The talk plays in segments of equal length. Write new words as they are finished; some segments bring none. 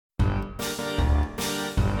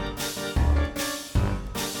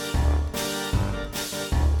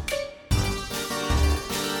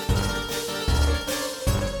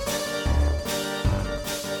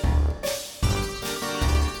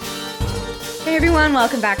Hey everyone,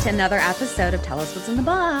 welcome back to another episode of Tell Us What's in the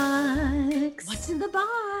Box. What's in the box?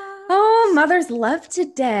 Oh, Mother's Love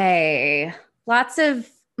today. Lots of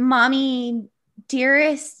mommy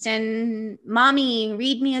dearest and mommy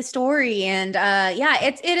read me a story. And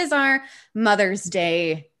it is our Mother's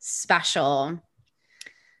Day special.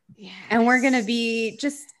 Yes. And we're going to be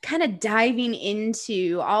just kind of diving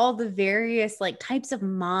into all the various like types of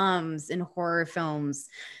moms in horror films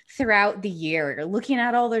throughout the year, looking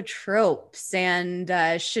at all the tropes and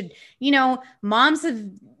moms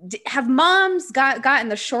have moms gotten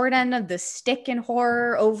the short end of the stick in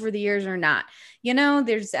horror over the years or not?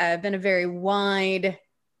 There's been a very wide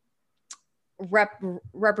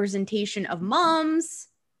representation of moms,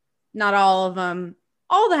 not all of them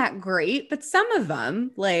all that great, but some of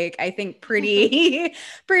them, like, I think pretty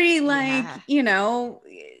like,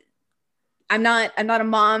 I'm not a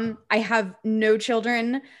mom. I have no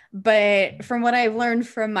children, but from what I've learned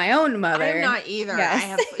from my own mother. I'm not either.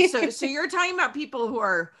 Yes. I have so you're talking about people who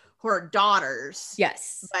are daughters.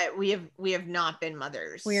 Yes. But we have not been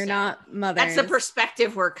mothers. We are not mothers. That's the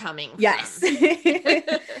perspective we're coming from. Yes.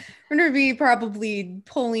 We're going to be probably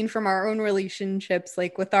pulling from our own relationships,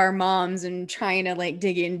 like with our moms, and trying to like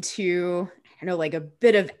dig into, like a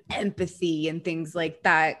bit of empathy and things like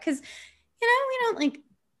that. Cause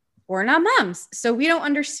we're not moms. So we don't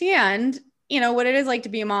understand, what it is like to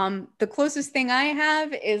be a mom. The closest thing I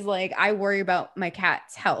have is like, I worry about my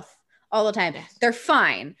cat's health all the time. Yes. They're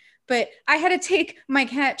fine. But I had to take my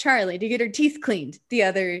cat Charlie to get her teeth cleaned the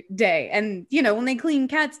other day. And, when they clean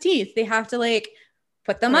cats' teeth, they have to like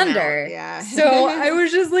put them under. Yeah. So I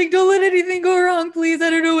was just like, don't let anything go wrong, please. I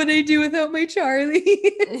don't know what I do without my Charlie.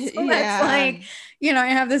 So that's like, I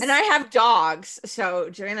have this. And I have dogs. So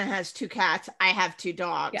Joanna has 2 cats. I have 2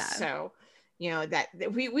 dogs. Yeah. So, that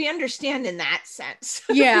we understand in that sense.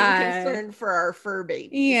 Yeah. Concerned for our fur babies.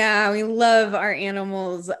 Yeah. We love our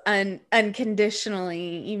animals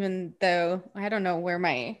unconditionally, even though I don't know where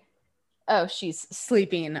she's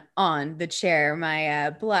sleeping on the chair.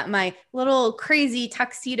 My little crazy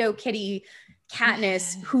tuxedo kitty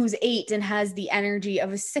Katniss, who's 8 and has the energy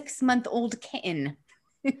of a 6-month-old kitten.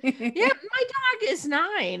 Yeah, my dog is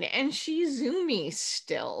 9 and she's zoomy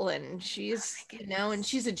still, and she's and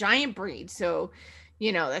she's a giant breed, so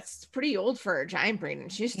that's pretty old for a giant breed,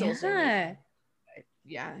 and she's still zoomy.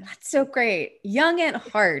 Yeah, that's so great. Young at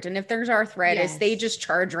heart, and if there's arthritis, they just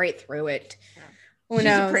charge right through it. She's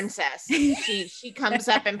a princess. She comes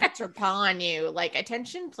up and puts her paw on you, like,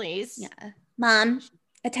 attention, please. Yeah, mom,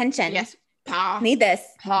 attention. Yes, paw. Need this,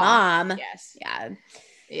 paw. Mom. Yes, yeah.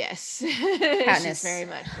 Yes. Katniss She's very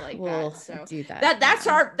much like will that. So do that.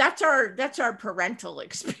 That's our parental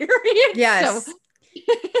experience. Yes. So.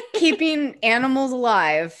 Keeping animals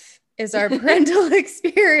alive is our parental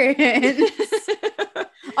experience.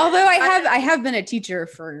 Although I have been a teacher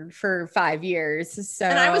for 5 years. So,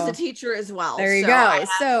 and I was a teacher as well. There you go.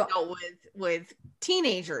 So with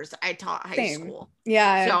teenagers, I taught high school.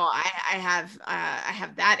 Yeah. So I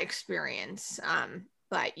have that experience.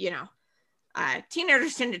 But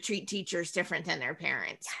teenagers tend to treat teachers different than their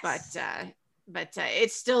parents. Yes. But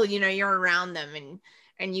it's still, you're around them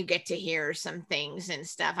and you get to hear some things and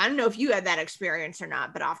stuff. I don't know if you had that experience or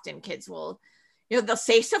not, but often kids will, they'll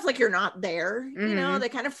say stuff like you're not there. Mm-hmm. They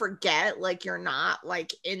kind of forget like you're not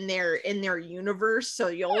like in their universe. So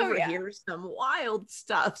you'll overhear some wild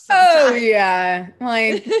stuff sometimes. Oh yeah,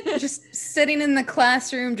 like just sitting in the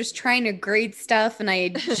classroom, just trying to grade stuff, and I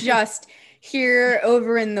just hear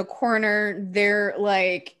over in the corner they're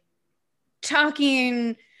like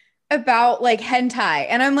talking about like hentai,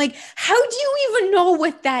 and I'm like, how do you even know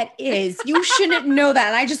what that is? You shouldn't know that.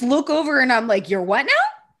 And I just look over and I'm like, you're what now?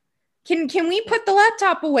 Can we put the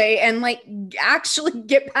laptop away and like actually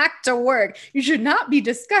get back to work? You should not be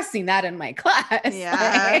discussing that in my class.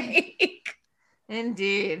 Yeah.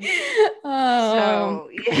 Indeed. Oh.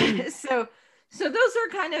 So those are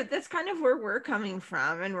that's kind of where we're coming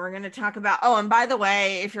from, and we're going to talk about, and by the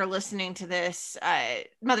way, if you're listening to this,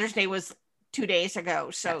 Mother's Day was 2 days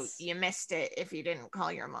ago, so you missed it if you didn't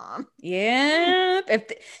call your mom. Yep.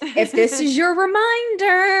 If this is your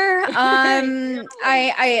reminder,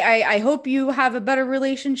 I hope you have a better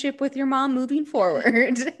relationship with your mom moving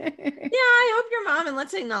forward. Yeah, I hope your mom, and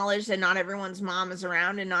let's acknowledge that not everyone's mom is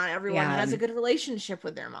around and not everyone has a good relationship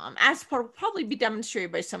with their mom, as probably be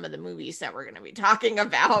demonstrated by some of the movies that we're going to be talking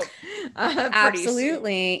about.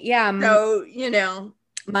 Absolutely. Soon. Yeah. So,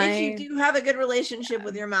 if you do have a good relationship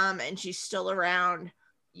with your mom and she's still around,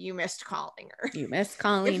 you missed calling her.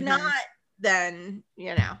 If not, then,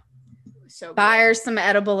 so buy her some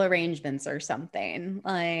edible arrangements or something.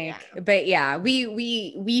 But yeah,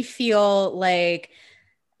 we feel like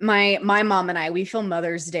my mom and I, we feel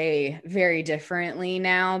Mother's Day very differently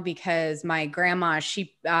now because my grandma,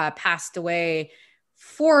 she passed away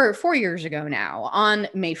four years ago now on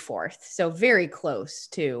May 4th. So very close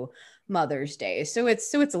to Mother's Day. So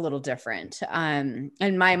it's a little different. And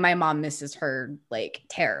my mom misses her like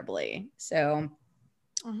terribly. So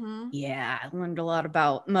yeah, I learned a lot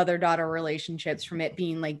about mother-daughter relationships from it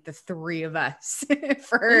being like the three of us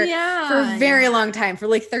for a very long time, for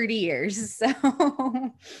like 30 years.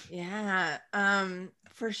 So yeah,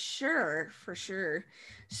 for sure, for sure.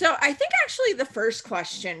 So I think actually the first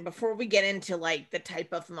question before we get into like the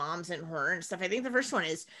type of moms and horror and stuff, I think the first one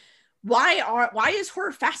is why is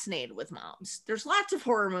horror fascinated with moms? There's lots of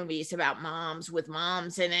horror movies about moms with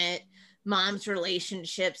moms in it, moms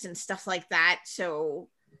relationships and stuff like that. So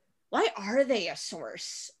why are they a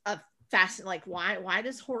source of like why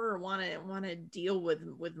does horror want to deal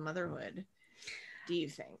with motherhood, do you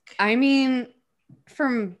think? I mean,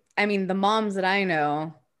 the moms that I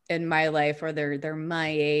know in my life, or they're my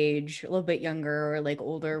age, a little bit younger or like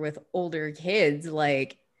older with older kids,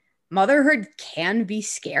 like motherhood can be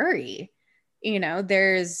scary. You know,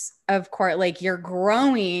 there's, of course, like you're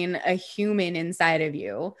growing a human inside of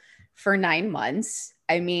you for 9 months.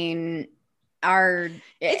 I mean,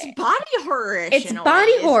 it's body horror-ish. It's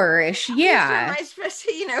body horror-ish, yeah.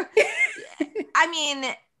 You know, I mean,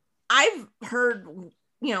 I've heard,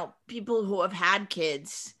 you know, people who have had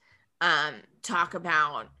kids talk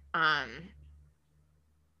about,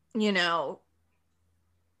 you know,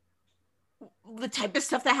 the type of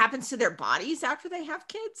stuff that happens to their bodies after they have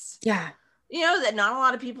kids. Yeah. You know, that not a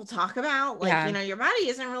lot of people talk about. Like, yeah. You know, your body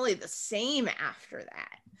isn't really the same after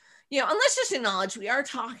that. You know, and let's just acknowledge we are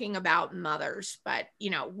talking about mothers, but, you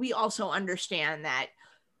know, we also understand that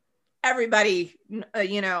everybody,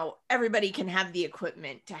 you know, everybody can have the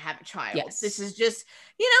equipment to have a child. Yes. This is just,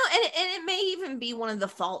 you know, and it may even be one of the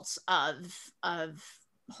faults of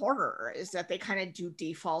horror is that they kind of do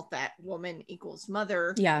default that woman equals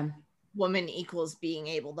mother. Yeah. Woman equals being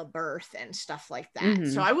able to birth and stuff like that.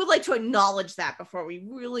 So I would like to acknowledge that before we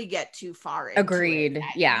really get too far into Agreed. It,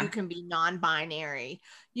 yeah. You can be non-binary,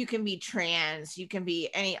 you can be trans, you can be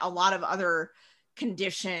a lot of other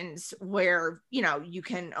conditions where, you know, you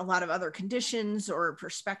can, a lot of other conditions or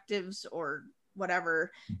perspectives or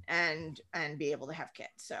whatever, and be able to have kids.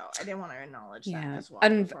 So I didn't want to agnowledge that as well.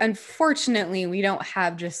 Unfortunately, we don't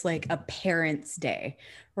have just like a parents' day,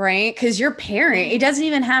 right? Because your parent, it doesn't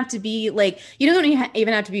even have to be like, you don't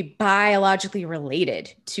even have to be biologically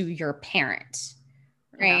related to your parent,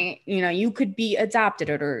 right? Yeah. You know, you could be adopted,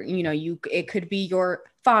 or, you know, it could be your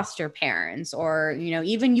foster parents, or, you know,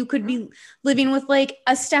 even you could be living with like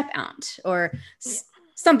a step aunt or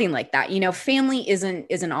something like that. You know, family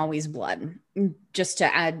isn't always blood, just to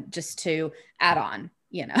add on,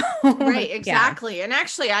 you know. Right, exactly. Yeah. And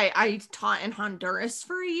actually I taught in Honduras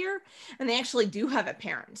for a year, and they actually do have a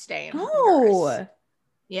Parents' Day in Honduras.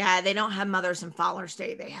 Yeah, they don't have Mothers and Fathers'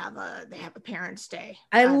 Day. They have a Parents' Day.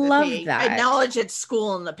 I love that. Acknowledge at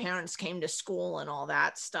school, and the parents came to school and all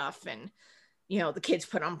that stuff, and, you know, the kids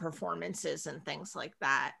put on performances and things like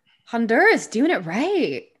that. Honduras doing it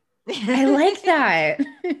right. I like that.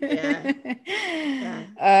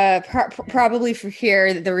 Probably for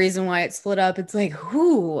here, the reason why it's split up, it's like,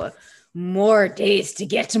 more days to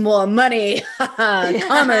get to more money.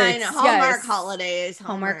 Commerce. Hallmark holidays.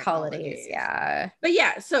 Hallmark holidays. Yeah. But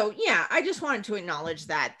yeah, so yeah, I just wanted to acknowledge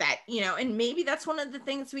that, you know, and maybe that's one of the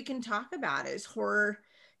things we can talk about is horror.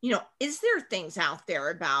 You know, is there things out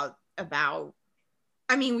there about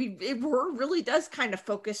I mean, it really does kind of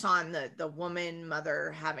focus on the woman,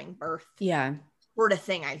 mother having birth. Yeah. Sort of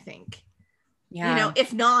thing, I think. Yeah. You know,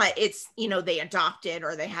 if not, it's, you know, they adopted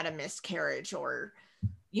or they had a miscarriage or,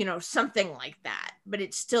 you know, something like that. But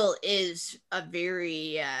it still is a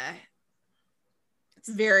very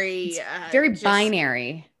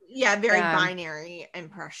binary. Yeah, binary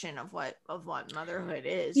impression of what motherhood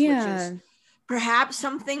is. Yeah. Which is perhaps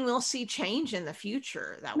something we'll see change in the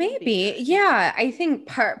future. That maybe. Yeah. I think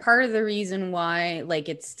part of the reason why, like,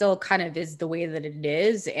 it still kind of is the way that it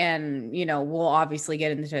is. And, you know, we'll obviously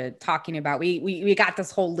get into talking about, we got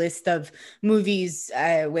this whole list of movies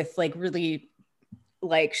with like really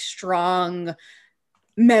like strong,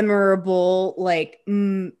 memorable, like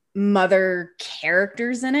mother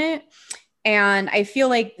characters in it. And I feel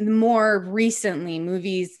like more recently,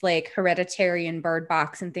 movies like Hereditary and Bird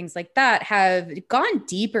Box and things like that have gone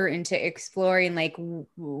deeper into exploring like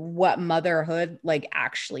what motherhood like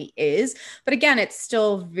actually is. But again, it's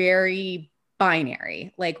still very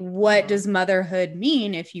binary. Like, what does motherhood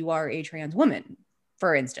mean if you are a trans woman,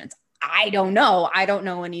 for instance? I don't know. I don't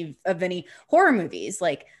know any horror movies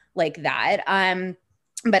like that.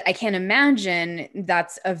 but I can't imagine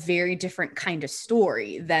that's a very different kind of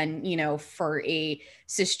story than, for a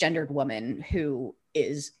cisgendered woman who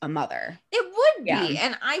is a mother. It would be,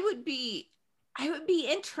 and I would be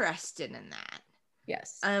interested in that.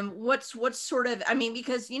 Yes. What's sort of, I mean,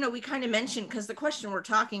 because, we kind of mentioned, because the question we're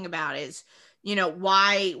talking about is,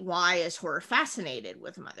 why is horror fascinated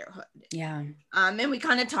with motherhood? Yeah. And we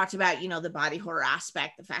kind of talked about, the body horror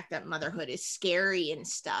aspect, the fact that motherhood is scary and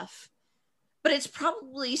stuff. But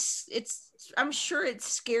I'm sure it's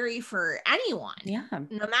scary for anyone. Yeah.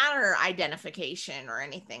 No matter identification or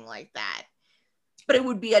anything like that. But it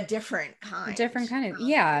would be a different kind.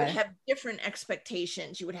 Yeah. You would have different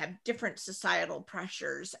expectations. You would have different societal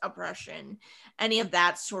pressures, oppression, any of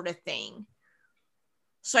that sort of thing.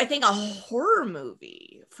 So I think a horror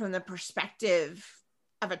movie from the perspective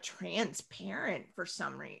of a trans parent for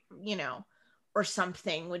some reason, or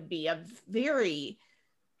something would be a very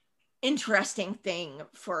interesting thing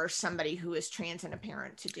for somebody who is trans and a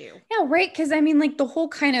parent to do. Yeah, right. Because I mean, like the whole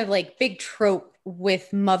kind of like big trope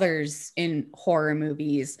with mothers in horror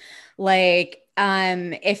movies, like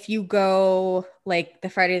if you go like the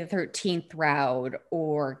Friday the 13th route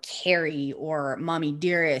or Carrie or Mommy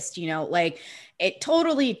Dearest, like it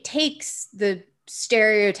totally takes the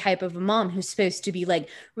stereotype of a mom who's supposed to be like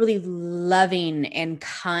really loving and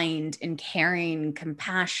kind and caring,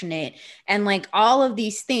 compassionate, and like all of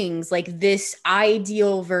these things, like this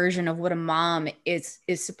ideal version of what a mom is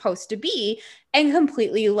supposed to be, and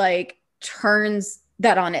completely like turns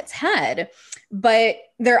that on its head. But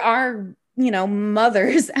there are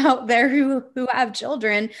mothers out there who have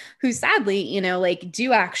children who sadly like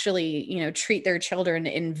do actually treat their children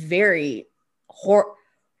in very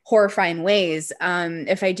horrifying ways.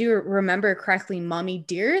 If I do remember correctly, Mommy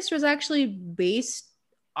Dearest was actually based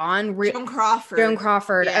on Joan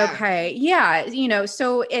Crawford. Yeah. Okay. Yeah.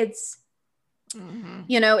 So it's,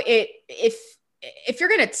 if you're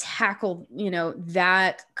going to tackle,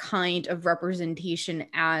 that kind of representation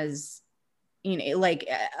as, like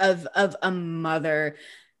of a mother,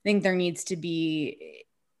 I think there needs to be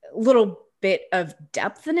a little bit of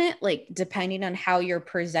depth in it, like depending on how you're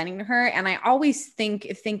presenting her. And I always think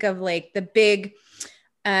of like the big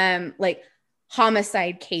like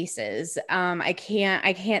homicide cases. I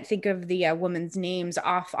can't think of the women's names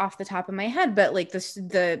off the top of my head, but like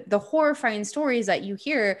the horrifying stories that you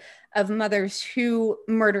hear of mothers who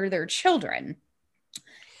murder their children.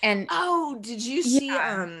 And did you see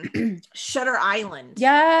Shutter Island?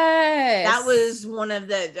 Yes. That was one of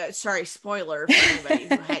the sorry, spoiler for anybody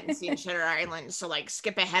who hadn't seen Shutter Island, so like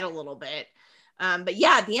skip ahead a little bit. But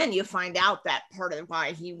yeah, at the end you find out that part of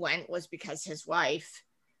why he went was because his wife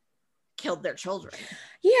killed their children.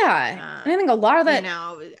 Yeah. And I think a lot of that,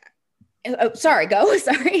 oh, sorry, go.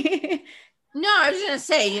 Sorry. No, I was gonna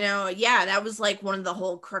say, that was like one of the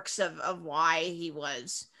whole crux of why he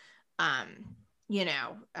was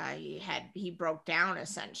he broke down,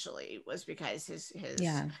 essentially, was because his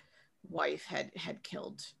wife had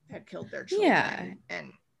killed their children.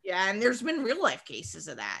 And there's been real life cases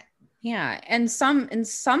of that. Yeah. And some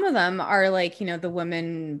of them are like, the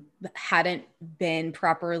women hadn't been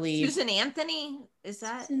properly. Susan Anthony, is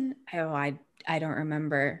that? I don't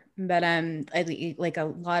remember, but like a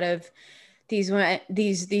lot of these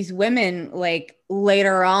women, like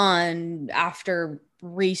later on, after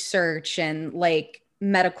research and like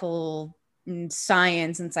medical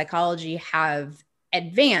science and psychology have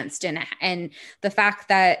advanced, and the fact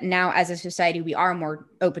that now as a society we are more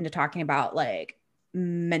open to talking about like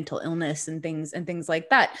mental illness and things like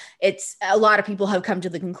that, it's a lot of people have come to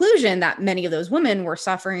the conclusion that many of those women were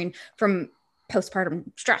suffering from postpartum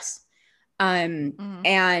stress,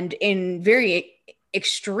 and in very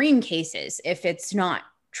extreme cases, if it's not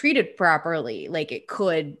treated properly, like it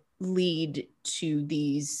could lead to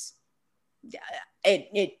these,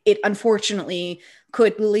 it unfortunately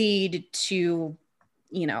could lead to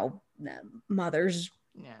mothers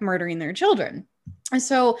murdering their children. And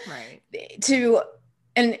so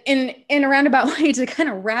in a roundabout way, to kind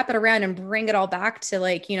of wrap it around and bring it all back to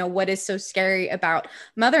like, what is so scary about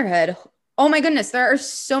motherhood. Oh my goodness, there are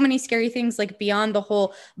so many scary things, like beyond the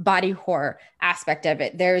whole body horror aspect of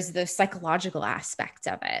it. There's the psychological aspect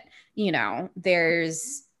of it.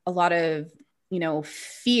 There's a lot of,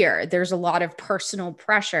 fear. There's a lot of personal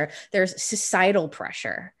pressure. There's societal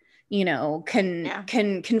pressure,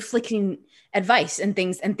 conflicting advice and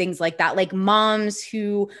things like that. Like moms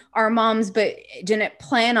who are moms, but didn't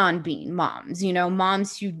plan on being moms,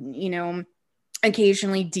 moms who,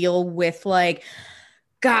 occasionally deal with like,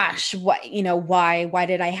 gosh, what, why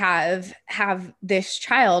did I have this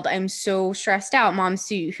child? I'm so stressed out. Moms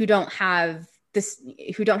who don't have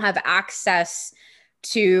access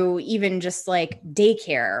to even just like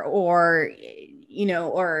daycare or, you know,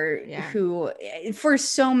 or who, for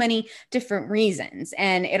so many different reasons.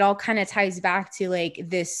 And it all kind of ties back to like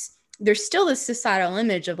this, there's still this societal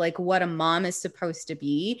image of like what a mom is supposed to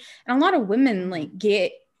be. And a lot of women like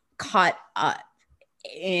get caught up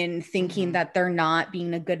in thinking that they're not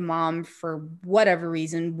being a good mom for whatever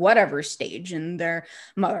reason, whatever stage in their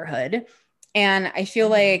motherhood. And I feel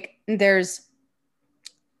like there's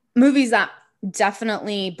movies that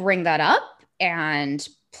definitely bring that up and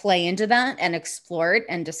play into that and explore it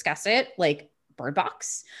and discuss it, like Bird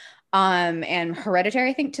Box, and Hereditary,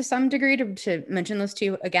 I think, to some degree, to mention those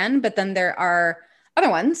two again. But then there are other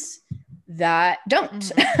ones that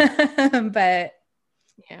don't. But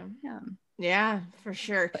yeah, for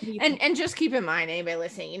sure. And just keep in mind, anybody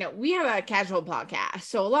listening, you know, we have a casual podcast,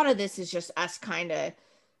 so a lot of this is just us kind of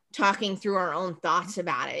talking through our own thoughts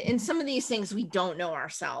about it. And some of these things we don't know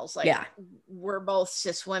ourselves. Like, we're both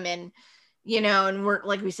cis women, you know, and we're,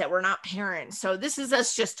 like we said, we're not parents. So this is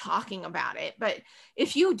us just talking about it. But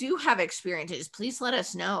if you do have experiences, please let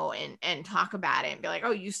us know and talk about it and be like,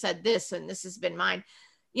 oh, you said this and this has been mine.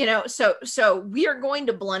 You know, so we are going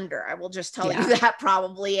to blunder. I will just tell you that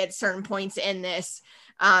probably at certain points in this,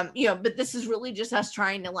 you know, but this is really just us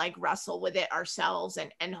trying to like wrestle with it ourselves,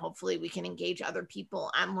 and hopefully we can engage other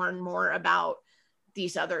people and learn more about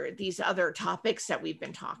these other topics that we've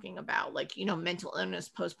been talking about, like, you know, mental illness,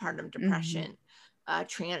 postpartum depression,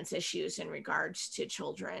 trans issues in regards to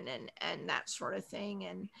children and that sort of thing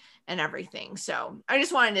and everything. So I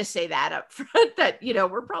just wanted to say that up front, that, you know,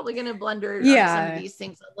 we're probably going to blunder on some of these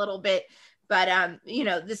things a little bit, but you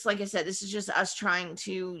know, this, like I said, this is just us trying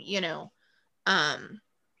to, you know,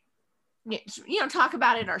 talk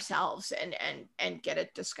about it ourselves and get a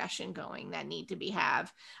discussion going that need to be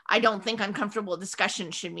have. I don't think uncomfortable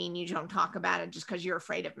discussion should mean you don't talk about it just because you're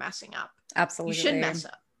afraid of messing up. Absolutely. You should mess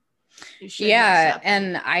up.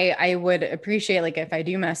 And I would appreciate, like, if I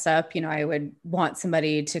do mess up, you know, I would want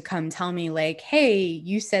somebody to come tell me like, hey,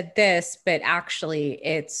 you said this, but actually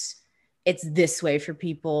it's this way for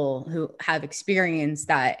people who have experienced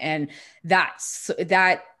that. And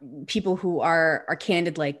that people who are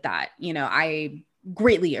candid like that, you know, I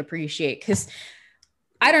greatly appreciate, because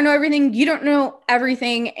I don't know everything. You don't know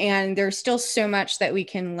everything. And there's still so much that we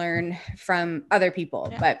can learn from other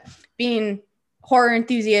people, but being horror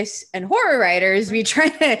enthusiasts and horror writers, we try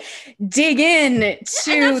to dig in to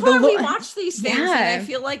that's why we watch these things. And I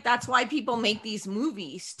feel like that's why people make these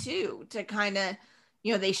movies too, to kind of,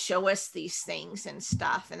 you know, they show us these things and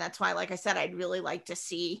stuff. And that's why, like I said, I'd really like to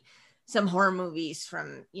see some horror movies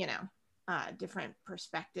from, you know, different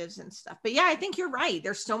perspectives and stuff. But yeah, I think you're right.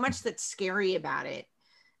 There's so much that's scary about it.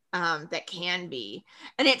 That can be,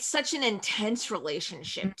 and it's such an intense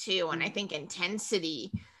relationship too. And I think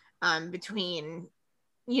intensity between,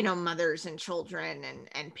 you know, mothers and children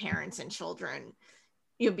and parents and children,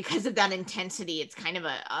 you know, because of that intensity, it's kind of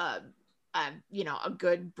a you know, a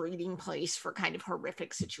good breeding place for kind of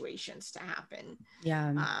horrific situations to happen.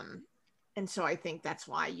 And so I think that's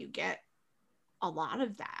why you get a lot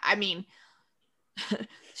of that. I mean,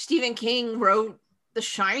 Stephen King wrote The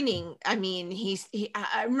Shining. I mean,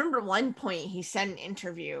 I remember one point he said in an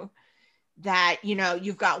interview that, you know,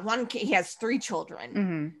 you've got one kid, he has 3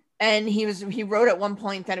 children. And he wrote at one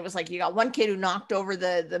point that it was like, you got one kid who knocked over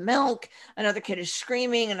the milk, another kid is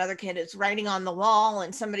screaming, another kid is writing on the wall,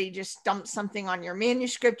 and somebody just dumped something on your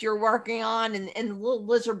manuscript you're working on, and the little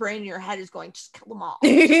lizard brain in your head is going, just kill them all.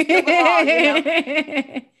 Just kill them all,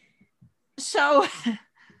 you know? So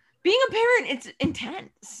being a parent, it's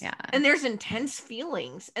intense. And there's intense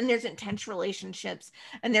feelings, and there's intense relationships,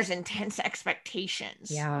 and there's intense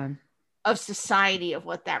expectations of society of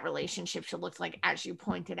what that relationship should look like, as you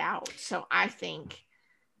pointed out. So I think,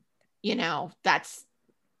 you know, that's,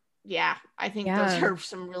 I think those are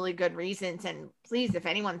some really good reasons. And please, if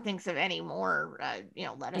anyone thinks of any more, you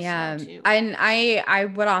know, let us know too. And I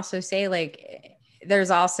would also say, like,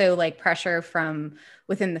 there's also like pressure from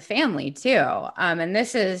within the family too. And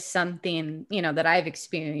this is something, you know, that I've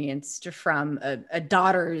experienced from a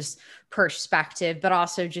daughter's perspective, but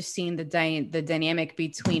also just seeing the dynamic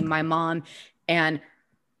between my mom and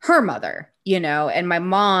her mother, you know, and my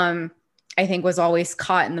mom, I think, was always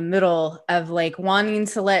caught in the middle of like wanting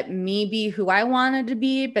to let me be who I wanted to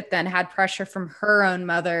be, but then had pressure from her own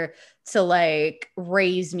mother to like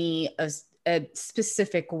raise me a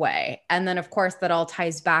specific way. And then of course that all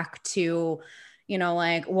ties back to, you know,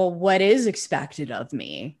 like, well, what is expected of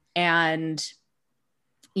me? And,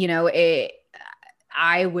 you know,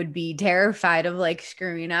 I would be terrified of like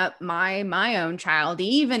screwing up my own child,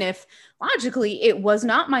 even if logically it was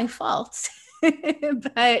not my fault.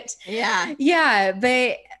 But Yeah. yeah,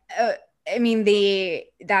 but I mean,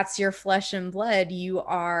 that's your flesh and blood. You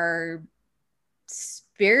are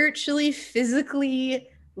spiritually, physically,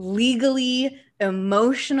 legally,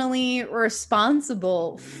 emotionally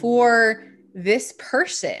responsible for this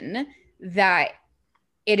person, that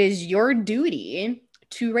it is your duty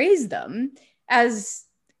to raise them as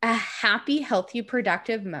a happy, healthy,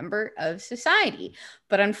 productive member of society.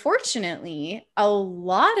 But unfortunately, a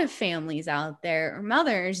lot of families out there, or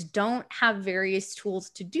mothers, don't have various tools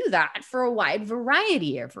to do that for a wide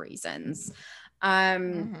variety of reasons.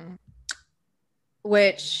 Mm-hmm.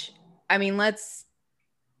 Which, I mean, let's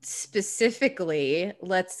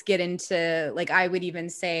get into, like, I would even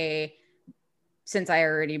say, since I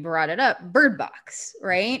already brought it up, Bird Box,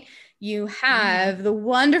 right? You have the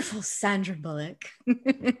wonderful Sandra Bullock.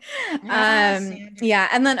 Yeah,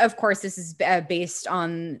 and then of course this is based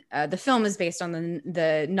on the film is based on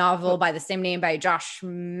the novel by the same name by Josh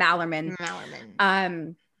Malerman.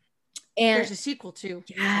 And there's a sequel too.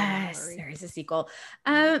 Yes, there is a sequel.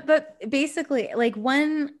 But basically, like,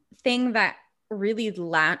 one thing that really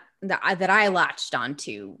that I latched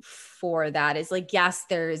onto for that is, like, yes,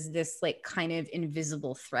 there's this like kind of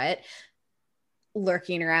invisible threat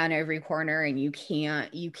lurking around every corner, and you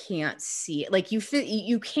can't see it. Like,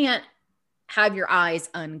 you can't have your eyes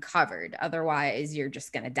uncovered, otherwise you're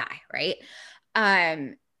just gonna die, right?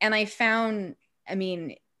 And I found, I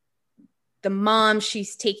mean, the mom,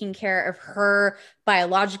 she's taking care of her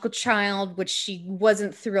biological child, which she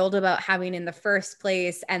wasn't thrilled about having in the first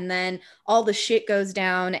place. And then all the shit goes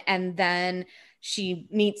down. And then she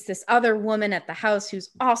meets this other woman at the house who's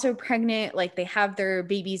also pregnant. Like, they have their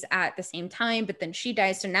babies at the same time, but then she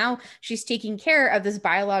dies. So now she's taking care of this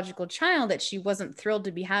biological child that she wasn't thrilled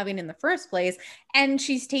to be having in the first place. And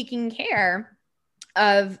she's taking care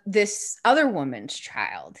of this other woman's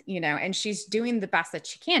child, and she's doing the best that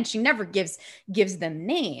she can. She never gives them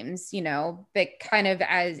names, but kind of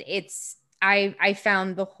as it's, I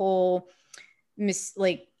found the whole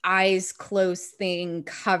like eyes closed thing,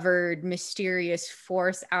 covered mysterious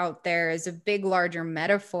force out there, as a big larger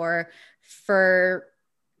metaphor for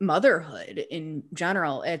motherhood in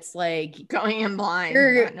general. It's like going in blind.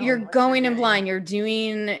 You're going in blind. You're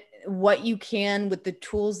doing what you can with the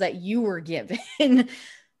tools that you were given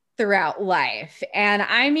throughout life. And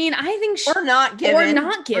I mean, I think or not given,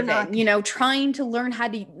 trying to learn how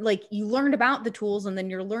to, like, you learned about the tools and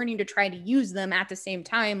then you're learning to try to use them at the same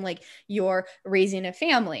time, like you're raising a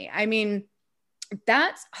family. I mean,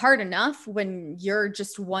 that's hard enough when you're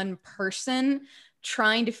just one person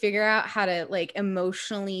trying to figure out how to, like,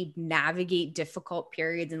 emotionally navigate difficult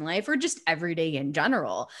periods in life, or just every day in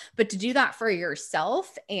general. But to do that for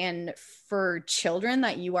yourself and for children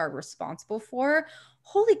that you are responsible for,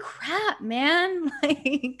 holy crap, man.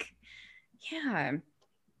 Like, yeah,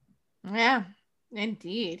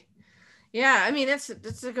 indeed. Yeah, I mean, that's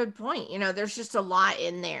a good point. There's just a lot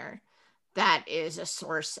in there that is a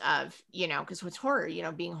source of, because what's horror,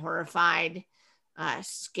 being horrified,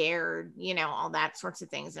 scared, all that sorts of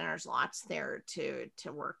things. And there's lots there to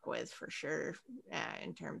work with, for sure,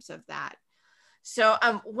 in terms of that. So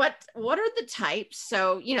what are the types?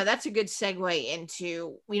 So, that's a good segue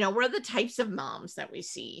into, what are the types of moms that we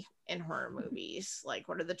see in horror movies? Like,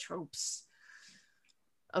 what are the tropes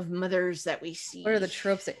of mothers that we see? What are the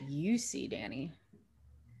tropes that you see, Danny?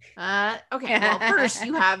 Okay, well, first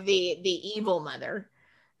you have the evil mother.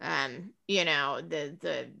 The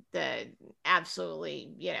absolutely,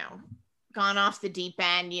 gone off the deep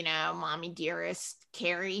end, mommy dearest,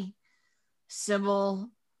 Carrie, Sybil,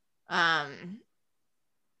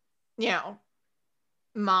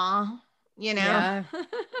 Ma, Yeah.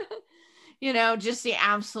 Just the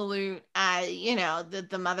absolute,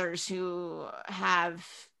 the mothers who have,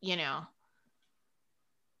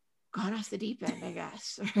 gone off the deep end, I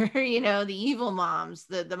guess. The evil moms,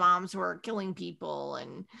 the moms who are killing people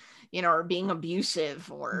and, or being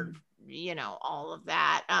abusive, or, all of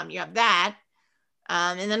that. You have that.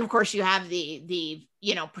 And then of course you have the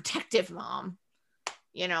protective mom,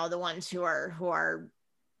 the ones who are,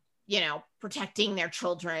 protecting their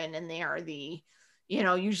children, and they are the,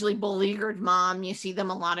 usually beleaguered mom. You see them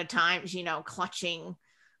a lot of times, clutching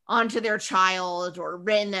onto their child, or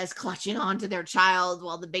Rin as clutching onto their child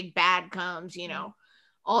while the big bad comes,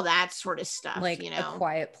 all that sort of stuff. Like A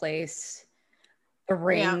Quiet Place, The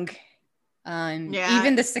Ring,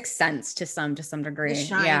 even The Sixth Sense to some degree.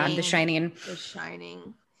 The Shining.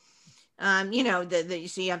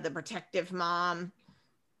 So you have the protective mom,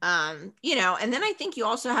 and then I think you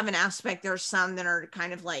also have an aspect, there's some that are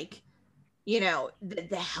kind of like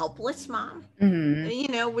the helpless mom,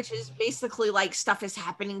 Mhm. which is basically like stuff is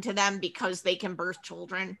happening to them because they can birth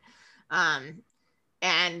children. Um,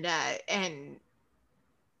 and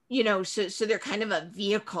so they're kind of a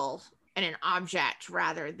vehicle and an object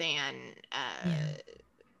rather than Yeah.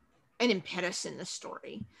 an impetus in the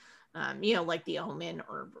story. Like The Omen,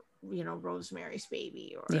 or Rosemary's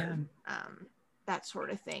Baby, Yeah. or that sort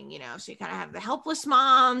of thing. So you kind of have the helpless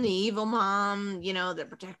mom, the evil mom, the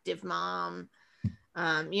protective mom,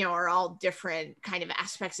 are all different kind of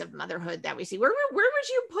aspects of motherhood that we see. Where would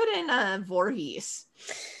you put in Voorhees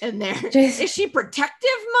in there? Just, Is she protective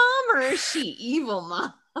mom, or is she evil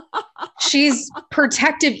mom? she's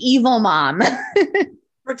protective evil mom.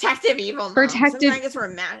 Protective evil mom. Protective Sometimes we're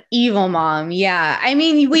mad. evil mom. Yeah. I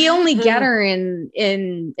mean, we only get her in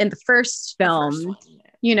the first The first film,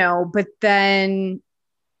 one. but then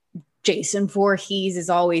Jason Voorhees is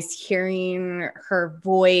always hearing her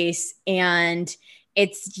voice, and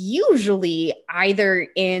it's usually either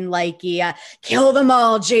in like, yeah, kill them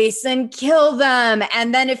all, Jason, kill them.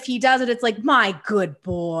 And then if he does it, it's like, my good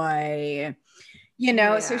boy,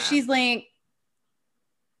 So she's like,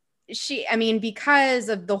 because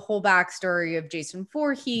of the whole backstory of Jason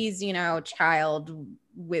Voorhees, child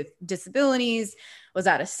with disabilities, was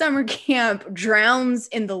at a summer camp, drowns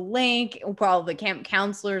in the lake while the camp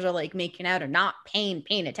counselors are like making out or not paying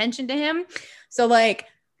attention to him. So like,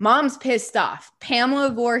 mom's pissed off.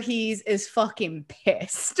 Pamela Voorhees is fucking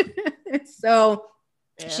pissed. So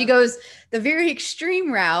she goes the very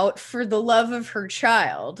extreme route for the love of her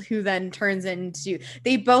child, who then turns into,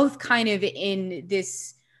 they both kind of in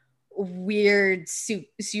this weird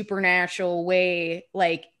supernatural way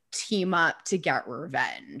like team up to get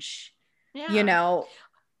revenge. Yeah. I'd like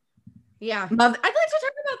to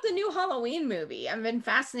talk about the new Halloween movie. I've been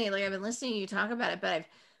fascinated. Like, I've been listening to you talk about it, but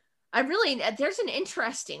I really, there's an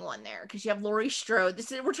interesting one there because you have Laurie Strode.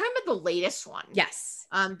 We're talking about the latest one. Yes.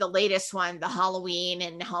 The latest one, the Halloween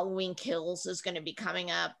and Halloween Kills, is going to be coming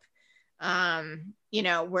up.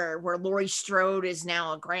 Where Laurie Strode is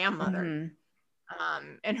now a grandmother. Mm-hmm.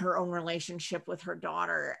 And her own relationship with her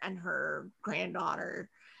daughter and her granddaughter,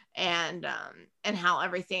 and how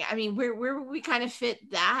everything, where we kind of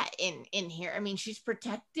fit that in here. She's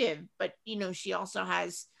protective, but she also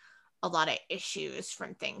has a lot of issues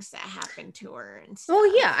from things that happen to her and stuff.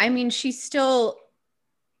 Well, yeah, she's still,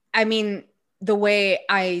 the way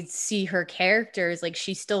I see her character is like,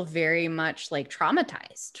 she's still very much like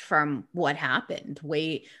traumatized from what happened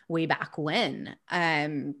way back when.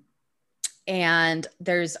 And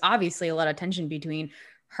there's obviously a lot of tension between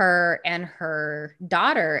her and her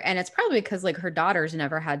daughter. And it's probably because like her daughter's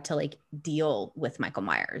never had to like deal with Michael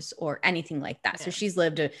Myers or anything like that. Yeah. So she's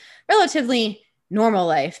lived a relatively normal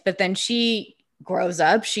life, but then she grows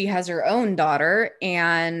up, she has her own daughter,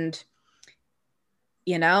 and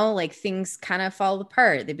like things kind of fall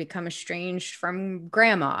apart. They become estranged from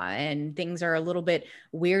grandma, and things are a little bit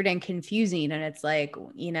weird and confusing. And it's like,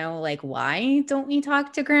 like, why don't we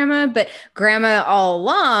talk to grandma? But grandma all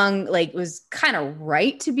along, like, was kind of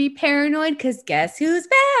right to be paranoid because guess who's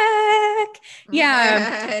back?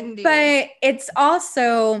 Yeah. But it's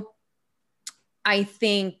also, I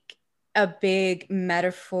think, a big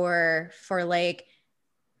metaphor for like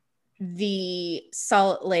the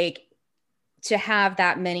Salt Lake, to have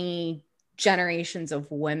that many generations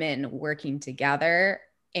of women working together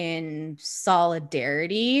in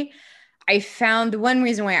solidarity. I found one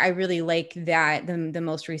reason why I really like that the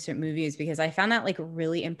most recent movie is because I found that like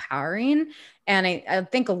really empowering. And I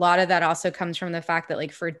think a lot of that also comes from the fact that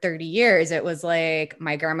like for 30 years, it was like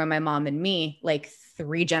my grandma, my mom, and me, like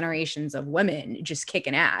 3 generations of women just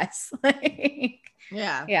kicking ass.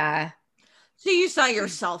 Yeah. So you saw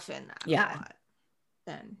yourself in that. Yeah. A lot,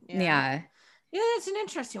 then. Yeah. Yeah, that's an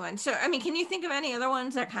interesting one. So, can you think of any other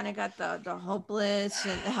ones that kind of got the hopeless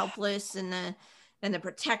and the helpless and the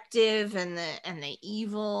protective and the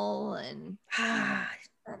evil? And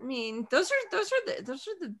those are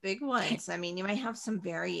the big ones. You might have some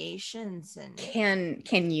variations. And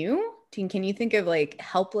can you think of like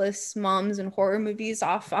helpless moms in horror movies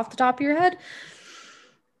off the top of your head?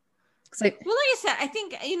 Like I said, I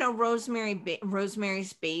think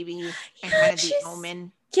Rosemary's Baby and kind of The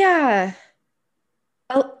Omen. Yeah.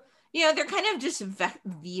 They're kind of just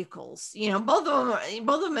vehicles. Both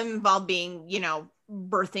of them involve being,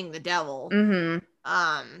 birthing the devil.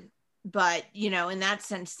 Mm-hmm. But in that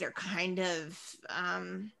sense, they're kind of,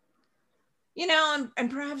 and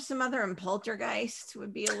perhaps some other in Poltergeist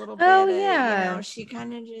would be a little bit. Oh yeah. She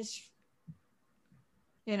kind of just,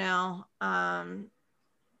 yeah.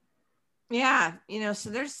 So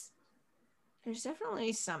There's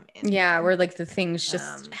definitely some in Yeah, there. where like the things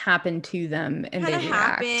just happen to them and they Kind of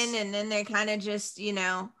react. happen, and then they kind of just, it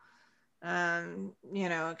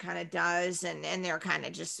kind of does, and they're kind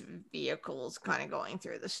of just vehicles kind of going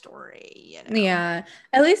through the story. Yeah.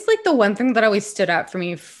 At least like the one thing that always stood out for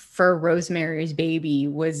me for Rosemary's Baby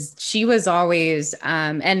was she was always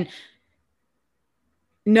and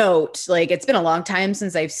note, like it's been a long time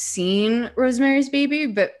since I've seen Rosemary's Baby,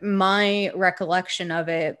 but my recollection of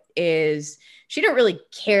it is she didn't really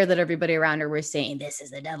care that everybody around her was saying, "This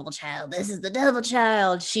is the devil child, this is the devil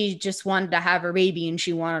child." She just wanted to have her baby and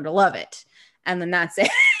she wanted to love it. And then that's it.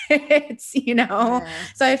 Yeah.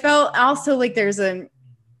 So I felt also like there's a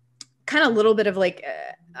kind of little bit of like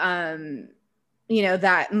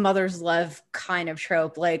that mother's love kind of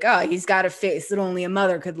trope, like, oh, he's got a face that only a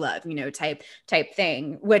mother could love, type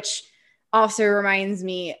thing, which also reminds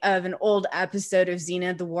me of an old episode of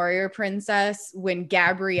Xena the Warrior Princess when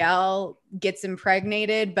Gabrielle gets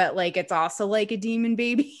impregnated, but like it's also like a demon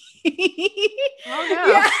baby. Oh no.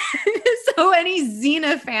 Yeah. So any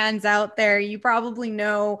Xena fans out there, you probably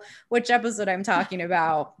know which episode I'm talking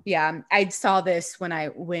about. Yeah, I saw this when I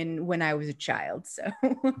was a child. So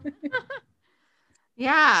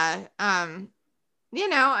Yeah. I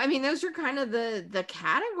mean, those are kind of the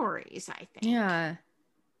categories, I think. yeah.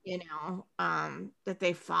 That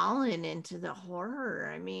they've fallen into the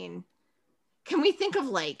horror. I mean, can we think of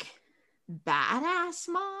like badass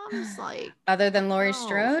moms, like other than Laurie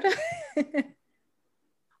Strode?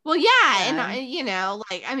 Well, yeah, and I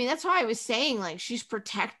mean, that's why I was saying like she's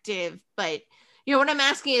protective, but what I'm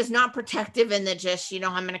asking is not protective in the just, I'm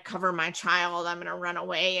going to cover my child, I'm going to run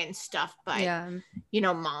away and stuff, but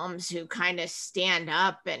moms who kind of stand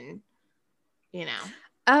up and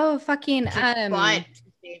oh, fucking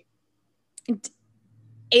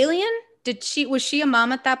Alien? Was she a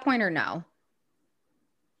mom at that point or no?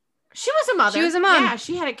 She was a mother. She was a mom. Yeah,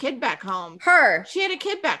 she had a kid back home. She had a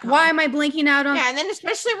kid back home. Why am I blinking out on? Yeah, and then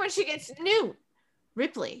especially when she gets new.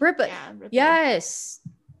 Ripley. Yeah, Ripley. Yes.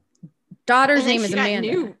 Daughter's name is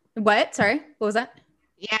Amanda. What? Sorry, what was that?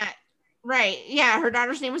 Yeah, right. Yeah, her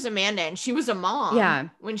daughter's name was Amanda, and she was a mom. Yeah.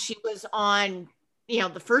 When she was on,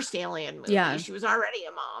 the first Alien movie. Yeah. She was already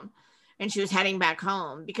a mom. And she was heading back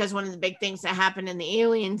home because one of the big things that happened in the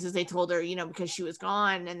Aliens is they told her, because she was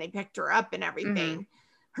gone and they picked her up and everything. Mm-hmm.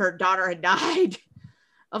 Her daughter had died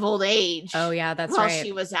of old age. Oh yeah, that's while right.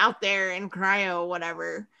 She was out there in cryo,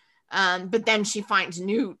 whatever. But then she finds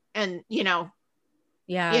Newt, and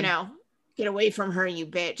get away from her, you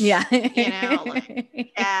bitch. Yeah. So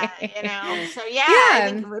I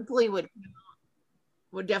think Ripley would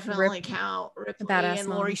definitely count. Ripley and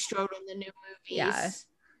Laurie Strode in the new movies. Yeah.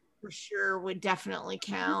 For sure would definitely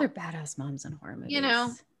count. They're badass moms in horror movies.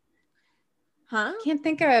 Huh? Can't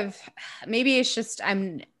think of, maybe it's just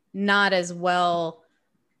I'm not as well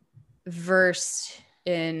versed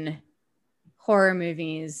in horror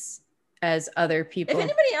movies as other people. If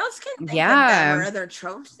anybody else can think of them or other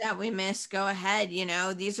tropes that we miss, go ahead.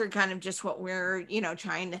 These are kind of just what we're,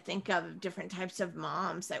 trying to think of different types of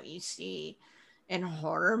moms that we see in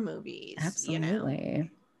horror movies.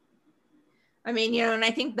 Absolutely. I mean, and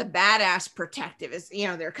I think the badass protective is,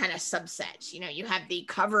 they're kind of subsets. You have the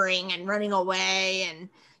covering and running away and,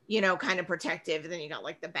 kind of protective. And then you got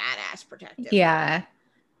like the badass protective. Yeah.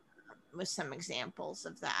 With some examples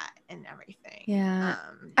of that and everything. Yeah.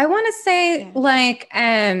 I want to say like,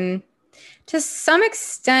 to some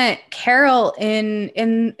extent, Carol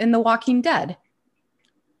in The Walking Dead.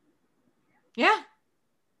 Yeah.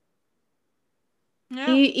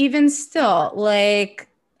 Even still, like,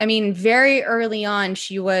 I mean, very early on,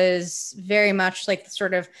 she was very much like the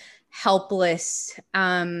sort of helpless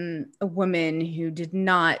woman who did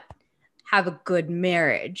not have a good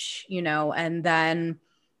marriage, and then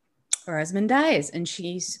her husband dies and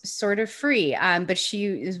she's sort of free. But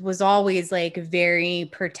she was always like very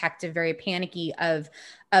protective, very panicky of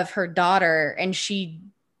her daughter. And she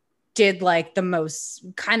did like the most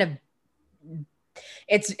kind of,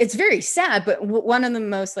 it's very sad, but one of the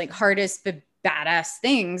most like hardest but badass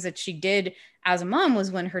things that she did as a mom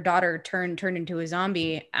was when her daughter turned into a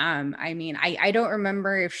zombie. I mean, I don't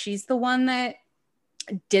remember if she's the one that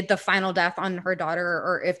did the final death on her daughter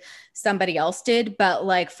or if somebody else did, but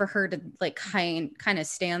like for her to like kind of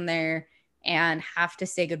stand there and have to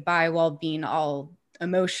say goodbye while being all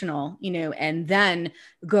emotional, and then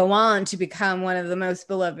go on to become one of the most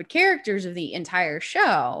beloved characters of the entire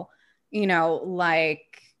show,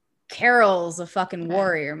 like Carol's a fucking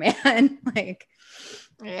warrior, man. Like,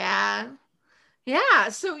 yeah.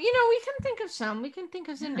 So, we can think of some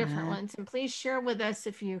different ones, and please share with us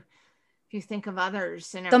if you think of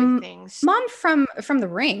others and everything. Mom from The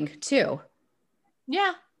Ring too.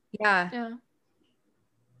 Yeah. Yeah. Yeah.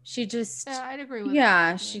 She just, Yeah, I'd agree with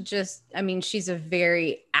yeah, that. she just, I mean, she's a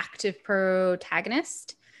very active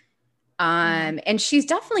protagonist. And she's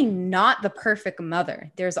definitely not the perfect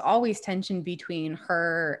mother. There's always tension between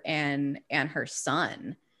her and her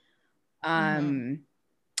son.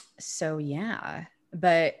 So yeah,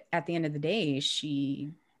 but at the end of the day,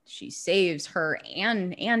 she saves her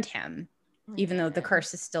and him, even though the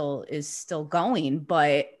curse is still going.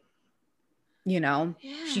 But you know,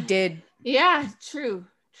 she did. Yeah, true.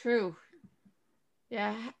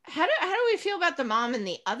 Yeah. How do we feel about the mom and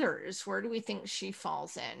the others? Where do we think she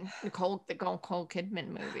falls in? The Nicole Kidman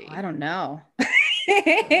movie. I don't know.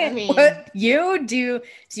 I mean, what do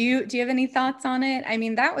you have any thoughts on it? I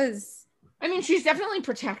mean, that was. I mean, she's definitely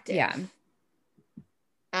protective. Yeah.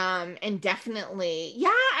 And definitely, yeah,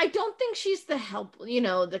 I don't think she's the help,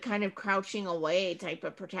 the kind of crouching away type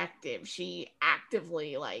of protective. She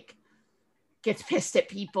actively like gets pissed at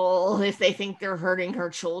people if they think they're hurting her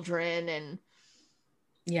children and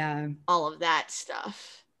yeah, all of that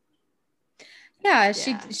stuff. Yeah,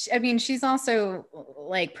 she I mean, she's also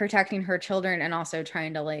like protecting her children and also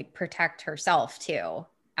trying to like protect herself too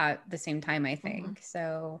at the same time, I think.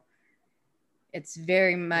 So it's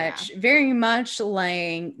very much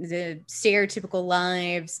like the stereotypical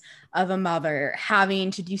lives of a mother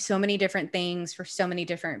having to do so many different things for so many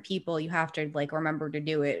different people. You have to like remember to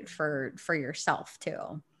do it for yourself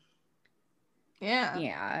too.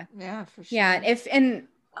 Yeah, for sure. Yeah,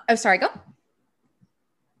 oh, sorry, go.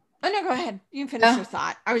 Oh no, go ahead. You can finish your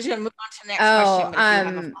thought. I was going to move on to the next question. But if you have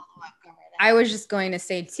a follow-up, go right ahead. I was just going to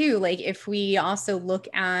say too, like if we also look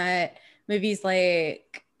at movies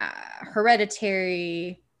like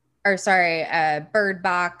Hereditary, or sorry, Bird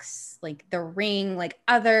Box, like The Ring, like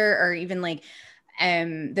Other, or even like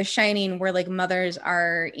The Shining, where like mothers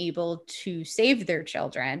are able to save their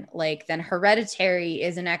children, like then Hereditary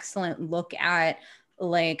is an excellent look at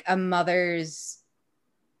like a mother's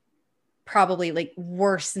probably like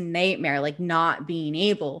worst nightmare, like not being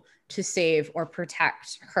able to save or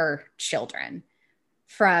protect her children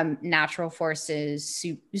from natural forces,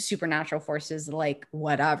 supernatural forces, like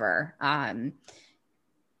whatever. Say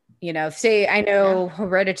I know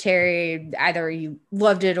Hereditary, either you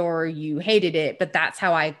loved it or you hated it, but that's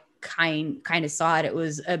how I kind of saw it. It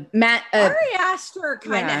was Ari Aster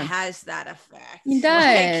kind of has that effect. He does.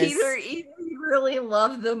 Like either you really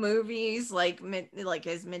love the movies, like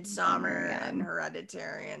his Midsommar and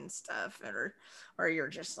Hereditary and stuff, or you're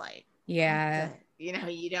just like, you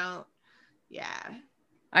don't. Yeah.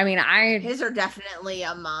 I mean, his are definitely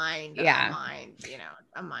a mind trip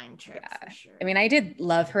for sure. I mean, I did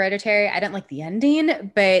love Hereditary. I didn't like the ending,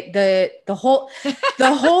 but the whole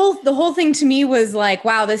the whole thing to me was like,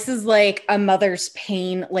 wow, this is like a mother's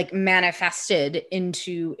pain like manifested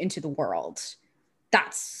into the world.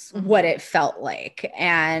 That's what it felt like.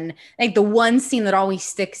 And like the one scene that always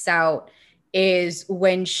sticks out is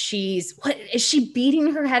when is she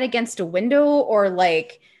beating her head against a window or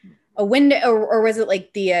like a window, or was it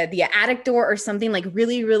like the attic door or something, like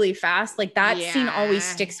really, really fast? Like that scene always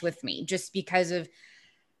sticks with me just because of.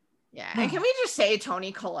 Yeah. And can we just say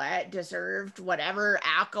Toni Collette deserved whatever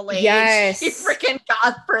accolades she freaking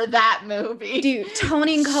got for that movie? Dude,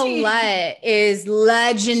 Toni Collette is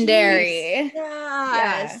legendary.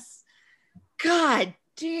 Yes. Yeah. God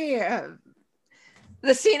damn.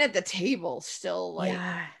 The scene at the table still like.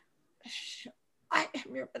 Yeah.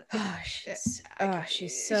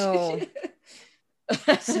 She's so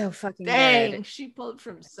fucking dang good. She pulled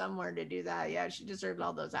from somewhere to do that. Yeah, she deserved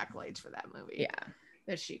all those accolades for that movie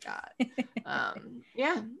that she got.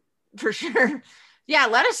 Yeah, for sure. Yeah,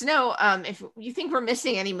 let us know if you think we're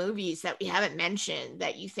missing any movies that we haven't mentioned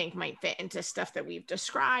that you think might fit into stuff that we've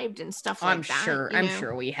described and stuff like that. I'm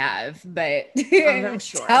sure we have, but I'm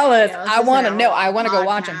sure. Tell us. I want to know. I want to go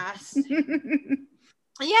watch them.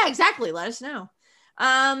 Yeah, exactly. Let us know.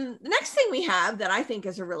 The next thing we have that I think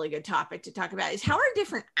is a really good topic to talk about is how are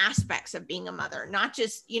different aspects of being a mother, not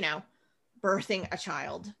just, birthing a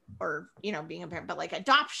child or, being a parent, but like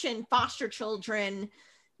adoption, foster children,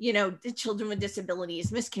 children with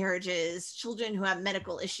disabilities, miscarriages, children who have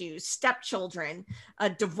medical issues, stepchildren, a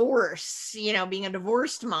divorce, being a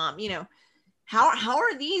divorced mom, how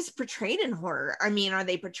are these portrayed in horror? I mean, are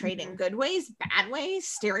they portrayed in good ways, bad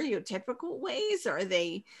ways, stereotypical ways? Are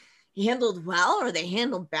they handled well? Or are they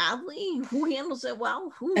handled badly? Who handles it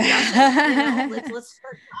well? Who doesn't? Let's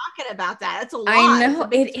start talking about that. It's a lot. I know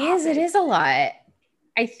it is a lot.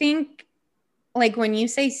 I think like when you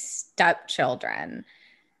say stepchildren,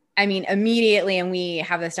 I mean immediately, and we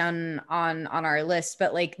have this down on our list,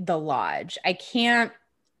 but like The Lodge, I can't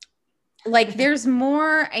like there's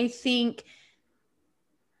more, I think,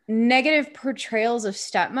 negative portrayals of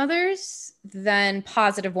stepmothers than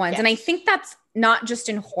positive ones. Yes. And I think that's not just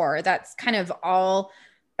in horror, that's kind of all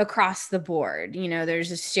across the board. You know, there's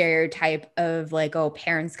a stereotype of like, oh,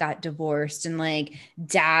 parents got divorced and like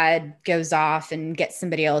dad goes off and gets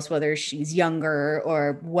somebody else, whether she's younger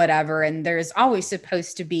or whatever. And there's always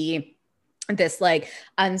supposed to be this like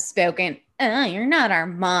unspoken, oh, you're not our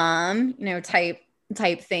mom, you know, type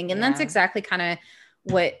thing. And that's exactly kind of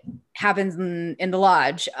what happens in the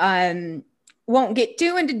lodge. Won't get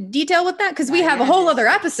too into detail with that because we have a whole other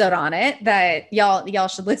episode on it that y'all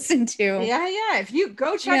should listen to. Yeah. If you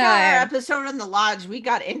go check out our episode on the lodge, we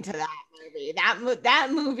got into that movie. That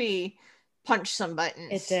movie punched some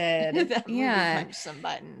buttons. It did. That movie punched some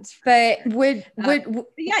buttons. But would you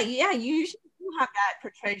usually do have that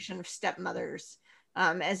portrayal of stepmothers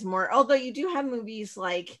as more. Although you do have movies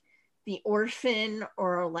like The Orphan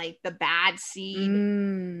or like The Bad Seed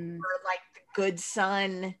or like The Good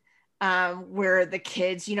Son. Where the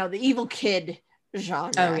kids, you know, the evil kid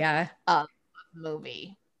genre of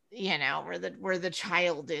movie, you know, where the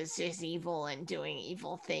child is evil and doing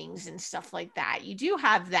evil things and stuff like that. You do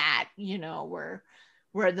have that, you know,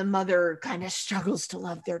 where the mother kind of struggles to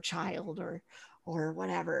love their child or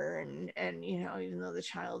whatever, and you know, even though the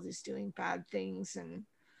child is doing bad things and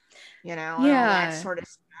you know, and all that sort of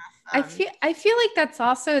stuff. I feel like that's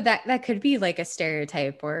also that could be like a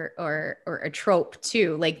stereotype or a trope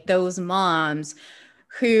too, like those moms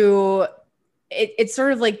who it's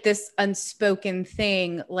sort of like this unspoken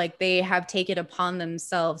thing, like they have taken upon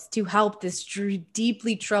themselves to help this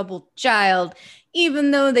deeply troubled child,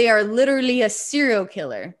 even though they are literally a serial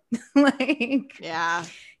killer. Like,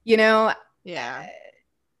 you know,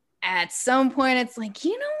 at some point it's like,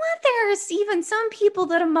 you know what, there's even some people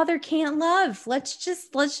that a mother can't love. Let's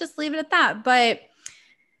just leave it at that. But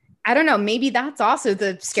I don't know, maybe that's also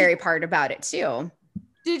the scary part about it too.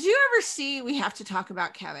 Did you ever see We Have to Talk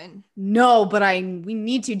About Kevin? No, but we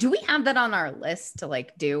need to. Do we have that on our list to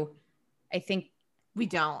like do? I think we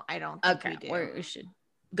don't. I don't think we do. We should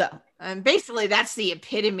go. Basically that's the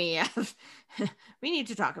epitome of we need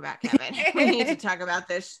to talk about Kevin. We need to talk about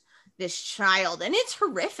this child, and it's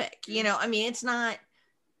horrific, you know. I mean, it's not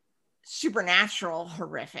supernatural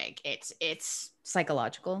horrific, it's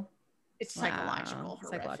psychological. It's psychological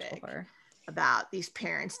horror about these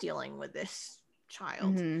parents dealing with this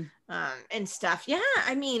child and stuff.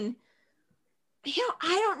 I mean, you know,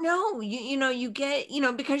 I don't know, you know, you get, you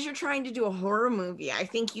know, because you're trying to do a horror movie, I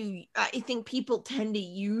think people tend to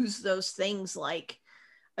use those things like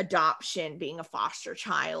adoption, being a foster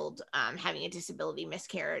child, having a disability,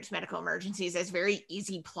 miscarriage, medical emergencies as very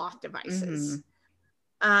easy plot devices.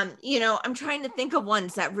 You know, I'm trying to think of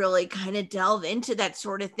ones that really kind of delve into that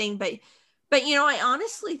sort of thing, but you know, I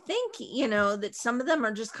honestly think, you know, that some of them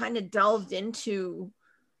are just kind of delved into,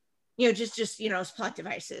 you know, just you know, as plot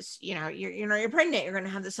devices. You know, you're pregnant, you're going to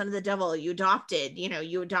have the son of the devil. You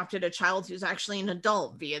adopted a child who's actually an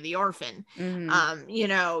adult via The Orphan. You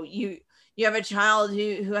know, you have a child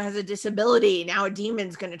who has a disability. Now a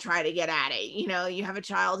demon's going to try to get at it. You know, you have a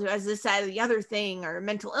child who has this, that, or the other thing, or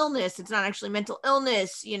mental illness. It's not actually mental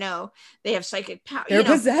illness. You know, they have psychic power. They're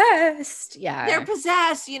possessed. Yeah. They're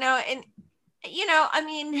possessed, you know, and, you know, I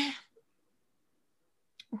mean,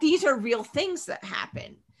 these are real things that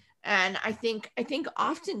happen. And I think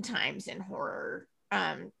oftentimes in horror,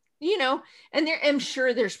 you know, and I'm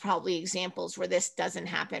sure there's probably examples where this doesn't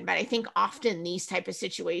happen, but I think often these type of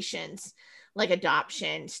situations like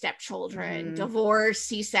adoption, stepchildren, divorce,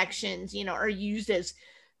 C-sections, you know, are used as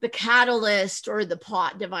the catalyst or the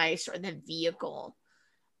plot device or the vehicle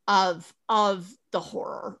of the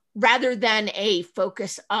horror rather than a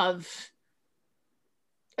focus of,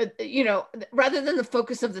 you know, rather than the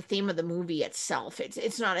focus of the theme of the movie itself.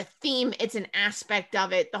 It's not a theme, it's an aspect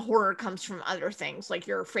of it. The horror comes from other things, like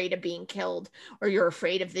you're afraid of being killed, or you're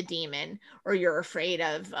afraid of the demon, or you're afraid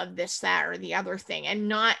of this, that, or the other thing, and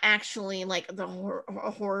not actually like the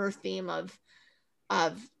horror theme of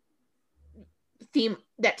theme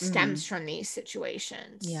that stems from these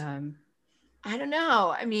situations. I don't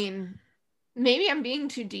know. I mean, maybe I'm being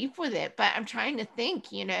too deep with it, but I'm trying to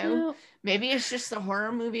think, you know, maybe it's just the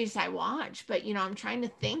horror movies I watch, but, you know, I'm trying to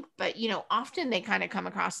think, but, you know, often they kind of come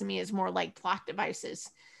across to me as more like plot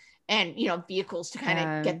devices and, you know, vehicles to kind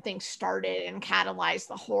of get things started and catalyze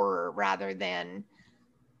the horror rather than,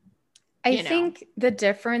 I think the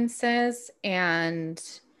differences, and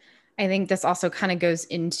I think this also kind of goes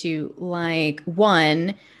into like,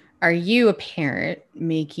 one, are you a parent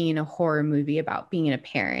making a horror movie about being a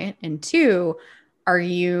parent? And two, are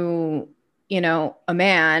you, you know, a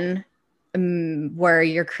man where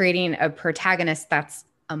you're creating a protagonist that's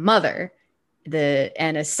a mother?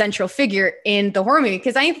 and a central figure in the horror movie.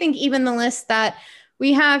 Because I think even the list that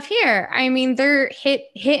we have here, I mean, they're hit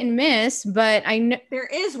and miss, but I know there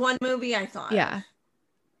is one movie I thought of.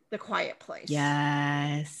 The Quiet Place.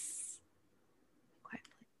 Yes.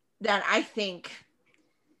 That I think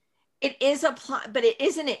it is a plot, but it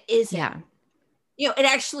isn't. Yeah. You know, it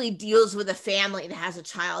actually deals with a family that has a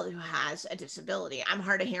child who has a disability. I'm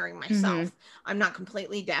hard of hearing myself. I'm not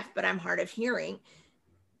completely deaf, but I'm hard of hearing.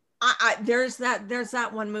 There's that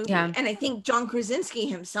one movie. Yeah. And I think John Krasinski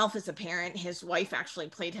himself is a parent. His wife actually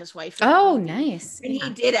played his wife. Oh, nice. And he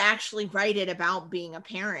did actually write it about being a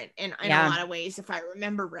parent in a lot of ways, if I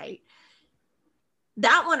remember right.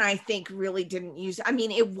 That one I think really didn't use. I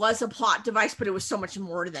mean, it was a plot device, but it was so much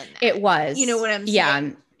more than that. It was. You know what I'm saying?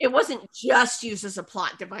 Yeah. It wasn't just used as a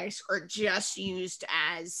plot device or just used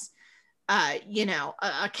as, you know,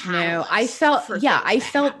 a catalyst. No, I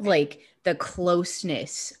felt like the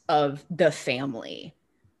closeness of the family,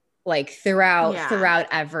 like throughout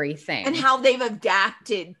everything, and how they've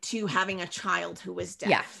adapted to having a child who was deaf.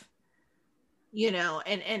 Yeah. You know,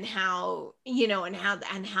 and how, you know, and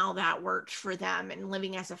how that worked for them, and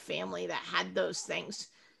living as a family that had those things,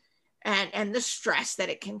 and the stress that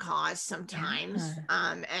it can cause sometimes,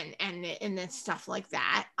 and then stuff like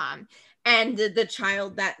that, and the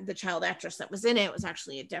child actress that was in it was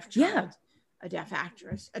actually a deaf child, a deaf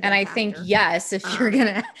actress, and I think if you're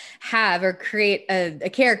gonna have or create a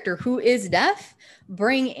character who is deaf,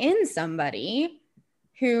 bring in somebody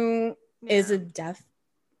who is a deaf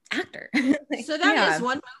actor. So that is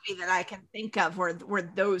one movie that I can think of where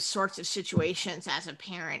those sorts of situations as a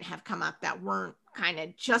parent have come up that weren't kind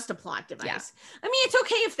of just a plot device. I mean, it's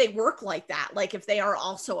okay if they work like that, like if they are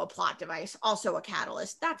also a plot device, also a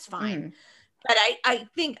catalyst, that's fine. But I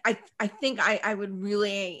think I would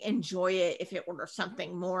really enjoy it if it were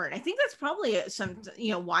something more. And I think that's probably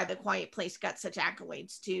why The Quiet Place got such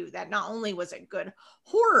accolades too. That not only was it good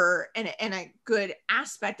horror and a good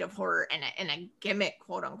aspect of horror and a gimmick,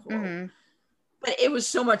 quote unquote, but it was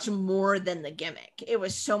so much more than the gimmick. It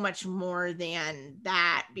was so much more than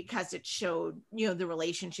that, because it showed, the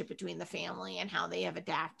relationship between the family and how they have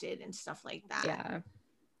adapted and stuff like that. Yeah.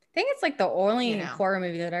 I think it's like the only horror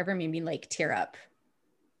movie that ever made me like tear up.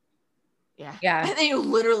 Yeah. And then you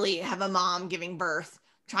literally have a mom giving birth,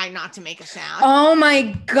 trying not to make a sound. Oh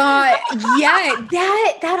my God. Yeah.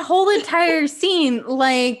 That whole entire scene.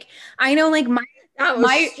 Like, I know like my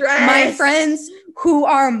friends who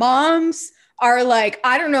are moms are like,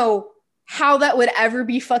 I don't know how that would ever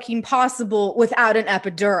be fucking possible without an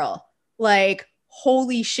epidural. Like,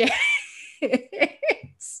 holy shit.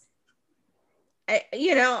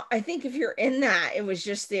 I think if you're in that, it was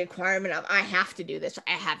just the requirement of, I have to do this.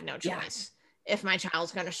 I have no choice. If my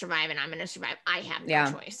child's going to survive and I'm going to survive, I have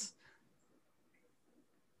no choice.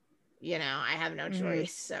 I have no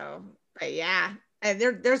choice. So, but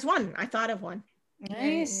there's one. I thought of one.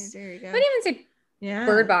 Nice. There you go. But even say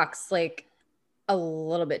Bird Box, like a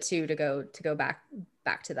little bit too, to go back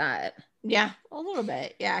to that. Yeah, a little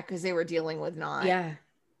bit. Yeah, because they were dealing with not. Yeah.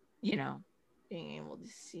 Being able to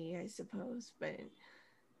see, I suppose, but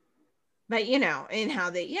and how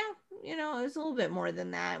they, it was a little bit more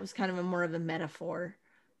than that. It was kind of more of a metaphor.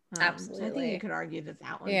 Absolutely. So I think you could argue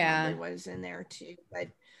that one probably was in there too, but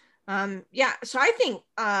so I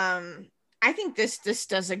think this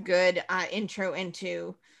does a good intro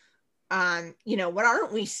into what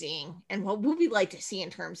aren't we seeing and what would we like to see in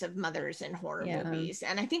terms of mothers in horror movies.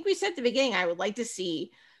 And I think we said at the beginning, I would like to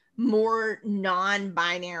see more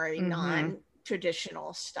non-binary,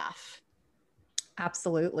 non-traditional stuff.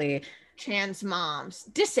 Absolutely. Trans moms,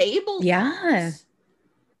 disabled moms.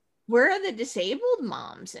 Where are the disabled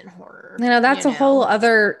moms in horror? That's a whole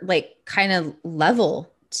other like kind of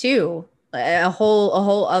level too. A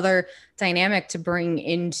whole other dynamic to bring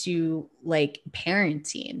into like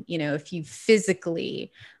parenting. If you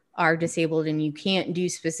physically are disabled and you can't do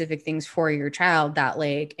specific things for your child that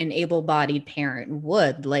like an able-bodied parent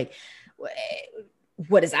would, like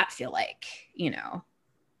what does that feel like?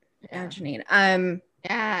 Imagining. How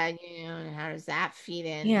does that feed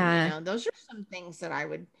in? Those are some things that I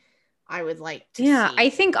would like to see. I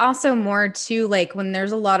think also more too, like when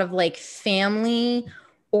there's a lot of like family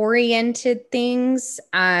oriented things,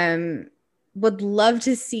 would love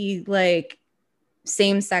to see like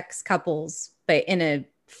same-sex couples, but in a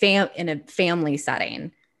family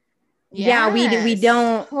setting. We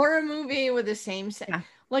don't horror movie with the same sex.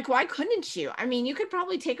 Like, why couldn't you? I mean, you could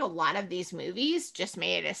probably take a lot of these movies, just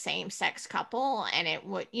made it a same-sex couple, and it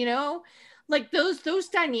would, like those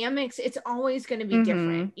dynamics, it's always going to be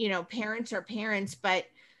different. Parents are parents, but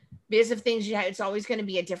because of things, it's always going to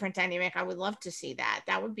be a different dynamic. I would love to see that.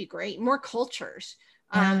 That would be great. More cultures.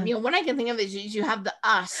 Yeah. What I can think of is you have the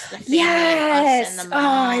us, the family, Yes. and us, and the Oh,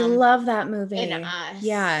 I mom, love that movie. and us.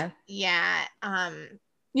 Yeah. Yeah.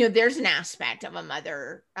 There's an aspect of a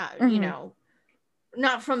mother,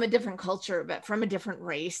 not from a different culture, but from a different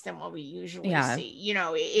race than what we usually see.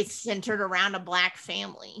 It's centered around a Black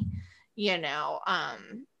family,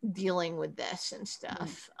 dealing with this and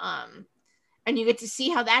stuff. And you get to see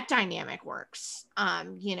how that dynamic works.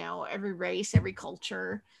 Every race, every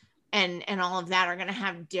culture, and all of that are going to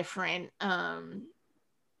have different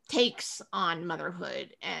takes on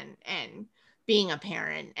motherhood and being a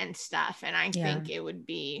parent and stuff. And I think it would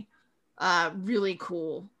be really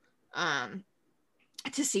cool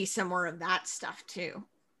to see some more of that stuff too.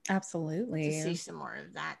 Absolutely. To see some more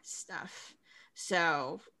of that stuff.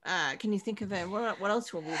 So can you think of it? What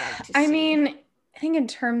else would we like to see? I mean, I think in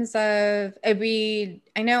terms of, I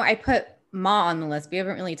know I put Ma on the list. We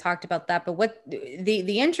haven't really talked about that, but what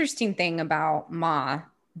the interesting thing about Ma,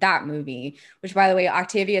 that movie, which by the way,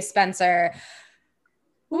 Octavia Spencer,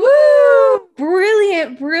 woo,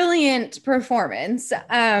 brilliant performance.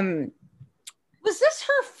 Was this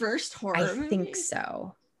her first horror movie? I think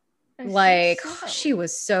so. Like, she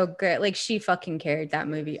was so good. Like, she fucking carried that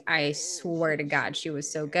movie. I swear to God, she was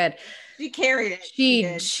so good. She carried it.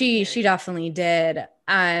 She definitely did.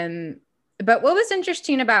 But what was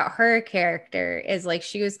interesting about her character is like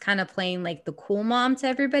she was kind of playing like the cool mom to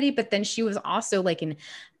everybody, but then she was also like an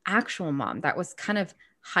actual mom that was kind of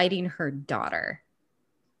hiding her daughter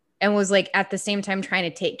and was like at the same time trying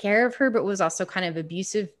to take care of her, but was also kind of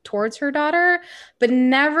abusive towards her daughter, but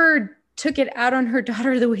never took it out on her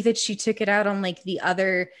daughter the way that she took it out on like the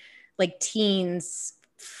other like teens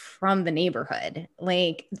from the neighborhood.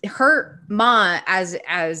 Like her Ma as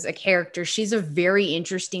a character, she's a very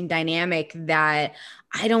interesting dynamic that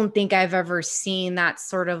I don't think I've ever seen that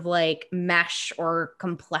sort of like mesh or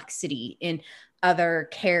complexity in other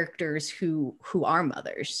characters who are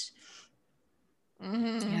mothers.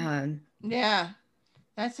 Mm-hmm. Yeah,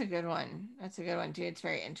 that's a good one. That's a good one too. It's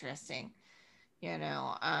very interesting.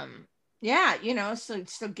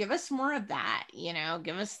 So give us more of that.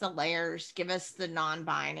 Give us the layers, give us the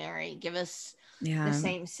non-binary, give us the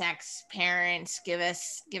same-sex parents, give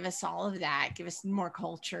us all of that, give us more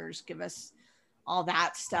cultures, give us all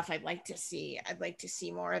that stuff. I'd like to see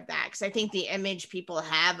more of that, because I think the image people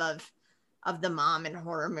have of the mom in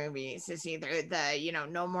horror movies is either the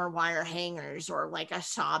no more wire hangers or like a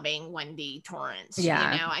sobbing Wendy Torrance.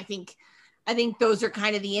 I think those are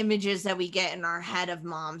kind of the images that we get in our head of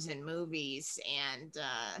moms in movies, and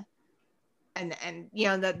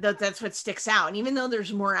that's what sticks out. And even though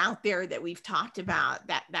there's more out there that we've talked about,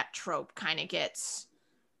 that trope kind of gets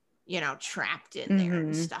trapped in there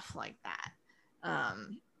and stuff like that.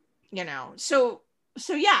 So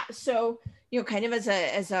kind of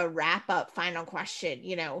as a wrap up final question,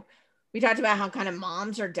 we talked about how kind of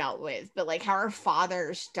moms are dealt with, but like how are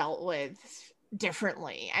fathers dealt with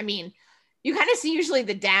differently? I mean, you kind of see usually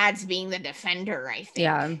the dads being the defender, I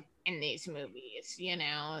think, in these movies,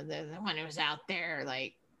 the one who's out there,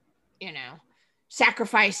 like,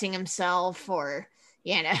 sacrificing himself or,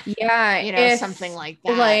 something like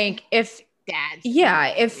that. Like if dads.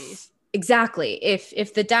 Exactly.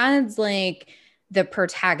 If the dad's like the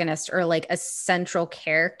protagonist or like a central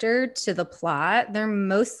character to the plot, they're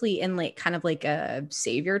mostly in like kind of like a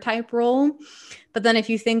savior type role. But then if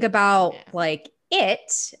you think about like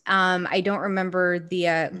it, I don't remember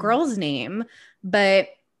the girl's name, but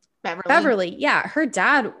Beverly, her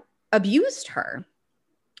dad abused her.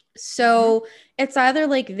 So it's either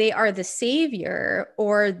like they are the savior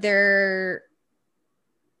or they're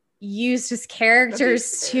used as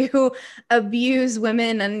characters to abuse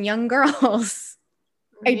women and young girls.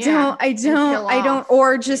 I don't,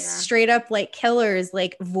 or just straight up like killers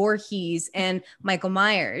like Voorhees and Michael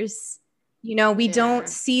Myers. We don't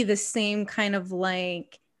see the same kind of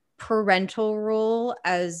like parental role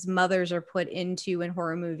as mothers are put into in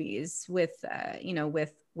horror movies with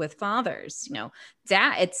fathers.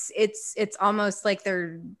 Dad, it's almost like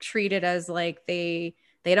they're treated as like they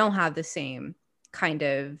don't have the same kind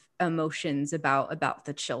of emotions about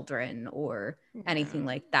the children or anything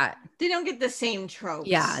like that. They don't get the same tropes.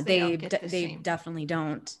 They definitely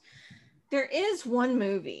don't. There is one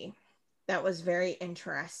movie that was very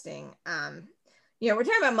interesting. We're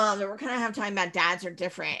talking about moms, but we're kind of talking about dads are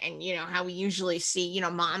different, and how we usually see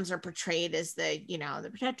moms are portrayed as the the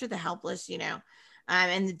protector, the helpless,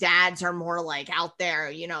 and the dads are more like out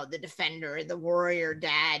there, the defender, the warrior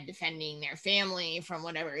dad defending their family from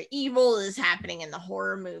whatever evil is happening in the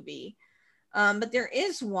horror movie. But there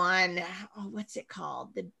is one, oh, what's it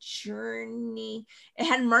called? The Journey. It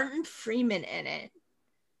had Martin Freeman in it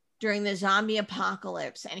during the zombie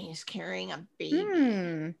apocalypse, and he's carrying a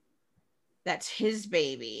baby. That's his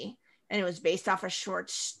baby, and it was based off a short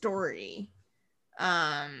story.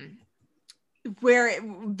 Where it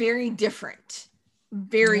very different.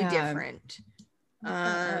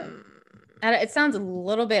 It sounds a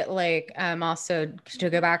little bit like also to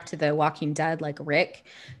go back to the Walking Dead, like Rick,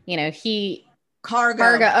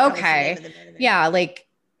 Cargo. Okay. Yeah. Like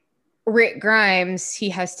Rick Grimes, he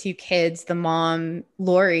has 2 kids. The mom,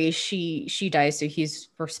 Lori, she dies. So he's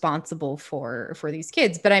responsible for these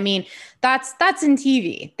kids. But I mean, that's in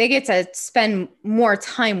TV. They get to spend more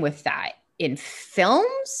time with that. In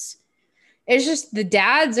films, it's just the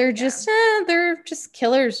dads are just, they're just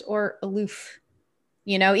killers or aloof.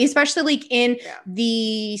 Especially like in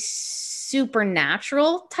the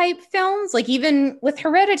supernatural type films, like even with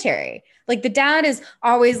Hereditary, like the dad is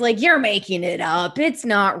always like, you're making it up. It's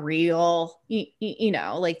not real.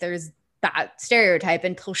 Like there's that stereotype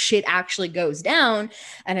until shit actually goes down.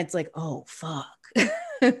 And it's like, oh, fuck.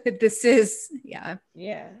 This is, Yeah.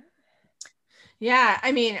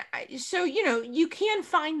 I mean, so, you can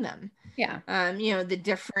find them. Yeah. The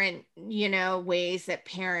different, ways that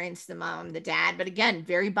parents, the mom, the dad, but again,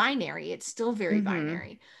 very binary. It's still very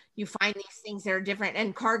binary. You find these things that are different.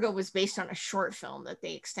 And Cargo was based on a short film that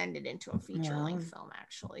they extended into a feature-length film,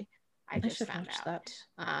 actually. I just found out.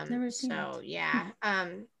 That. Never seen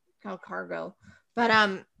it. Called Cargo. But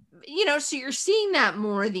so you're seeing that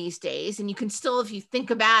more these days, and you can still, if you think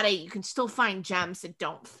about it, you can still find gems that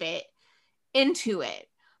don't fit into it.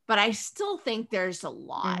 But I still think there's a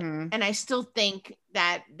lot. And I still think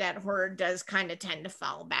that horror does kind of tend to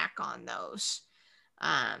fall back on those.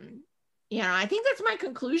 I think that's my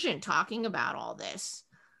conclusion talking about all this,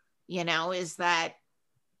 is that,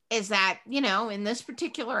 in this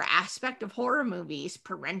particular aspect of horror movies,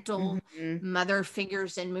 parental mother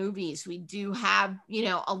figures in movies, we do have,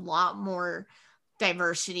 a lot more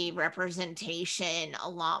diversity, representation, a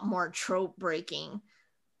lot more trope breaking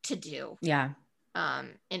to do. Yeah.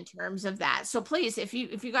 In terms of that. So please, if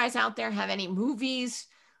you guys out there have any movies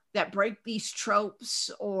that break these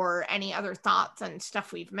tropes, or any other thoughts on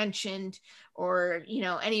stuff we've mentioned, or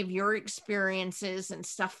any of your experiences and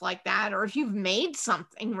stuff like that, or if you've made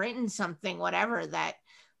something, written something, whatever that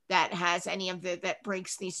has any of that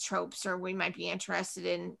breaks these tropes, or we might be interested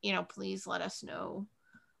in, please let us know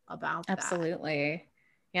about that. Absolutely.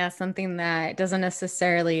 Yeah, something that doesn't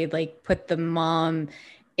necessarily like put the mom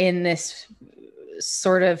in this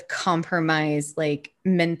sort of compromised like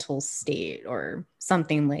mental state or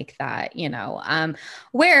something like that,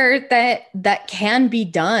 where that can be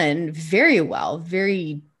done very well,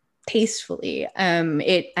 very tastefully. I'm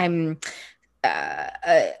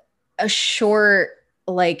a short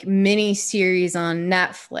like mini series on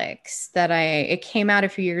Netflix that it came out a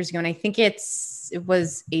few years ago, and I think it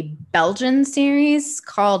was a Belgian series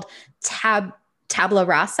called Tabla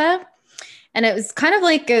Rasa. And it was kind of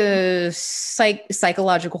like a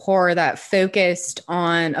psychological horror that focused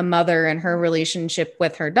on a mother and her relationship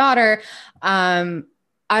with her daughter. I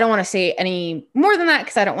don't want to say any more than that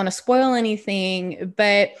because I don't want to spoil anything.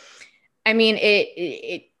 But I mean,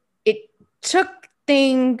 it took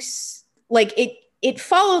things like it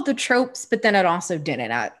followed the tropes, but then it also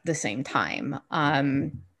didn't at the same time.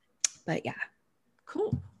 But yeah,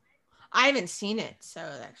 cool. I haven't seen it, so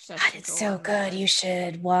it's so good. You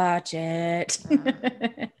should watch it.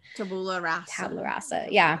 Tabula Rasa. Tabula Rasa,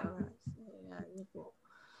 yeah.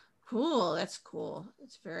 Cool. That's cool.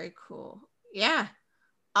 It's very cool. Yeah.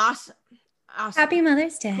 Awesome. Happy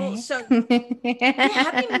Mother's Day. Cool. So,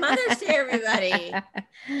 happy Mother's Day, everybody.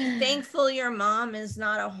 Be thankful your mom is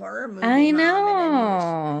not a horror movie. I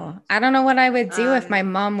know. I don't know what I would do if my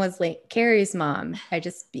mom was like Carrie's mom. I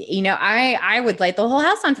just, I would light the whole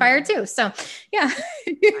house on fire too. So, yeah.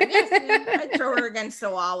 I'd throw her against the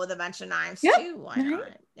wall with a bunch of knives too. Why not?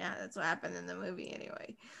 Yeah, that's what happened in the movie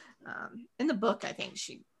anyway. In the book, I think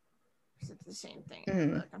she said the same thing in the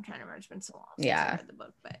book. I'm trying to remember. It's been so long since I read the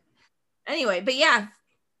book, but anyway, but yeah.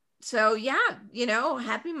 So yeah,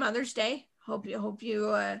 happy Mother's Day. Hope you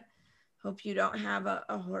don't have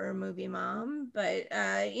a horror movie mom, but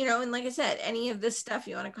and like I said, any of this stuff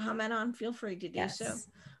you want to comment on, feel free to do so.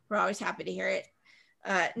 We're always happy to hear it.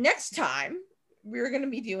 Next time we're going to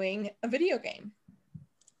be doing a video game.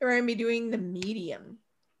 We're going to be doing The Medium,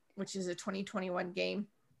 which is a 2021 game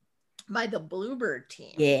by the Bluebird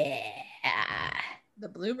team. Yeah. The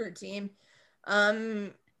Bluebird team.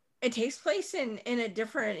 It takes place in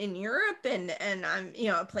Europe and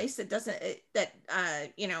a place that doesn't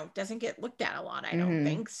get looked at a lot, I don't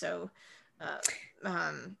think so.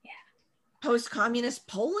 post-communist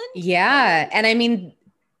Poland. Yeah. And I mean,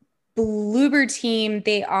 Bloober Team,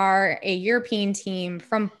 they are a European team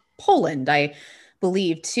from Poland, I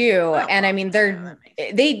believe, too. And I mean,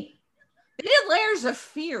 they did Layers of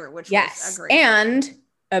Fear, which was a great and movie.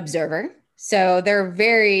 Observer. So they're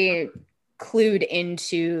very clued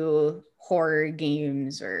into horror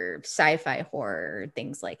games or sci-fi horror,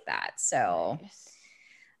 things like that. So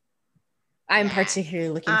I'm particularly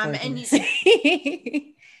looking forward to this.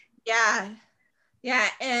 Yeah.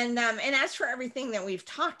 And as for everything that we've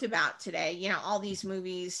talked about today, you know, all these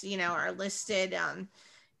movies, you know, are listed,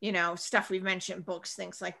 you know, stuff we've mentioned, books,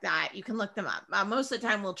 things like that. You can look them up. Most of the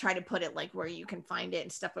time we'll try to put it like where you can find it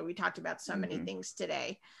and stuff, but we talked about so many things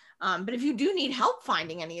today. But if you do need help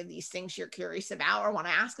finding any of these things you're curious about or want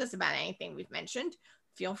to ask us about anything we've mentioned,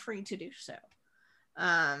 feel free to do so.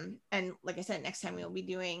 And like I said, next time we'll be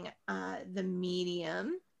doing The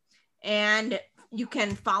Medium. And you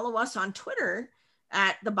can follow us on Twitter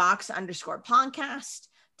at @thebox_podcast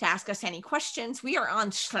to ask us any questions. We are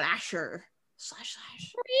on Slasher /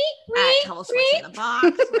 tell us what's in the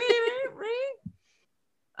box.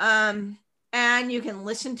 And you can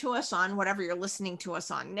listen to us on whatever you're listening to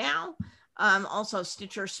us on now. Also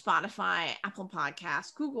Stitcher, Spotify, Apple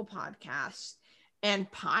Podcasts, Google Podcasts,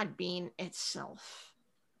 and Podbean itself.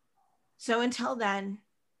 So until then,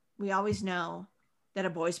 we always know that a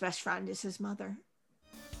boy's best friend is his mother.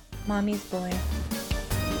 Mommy's boy.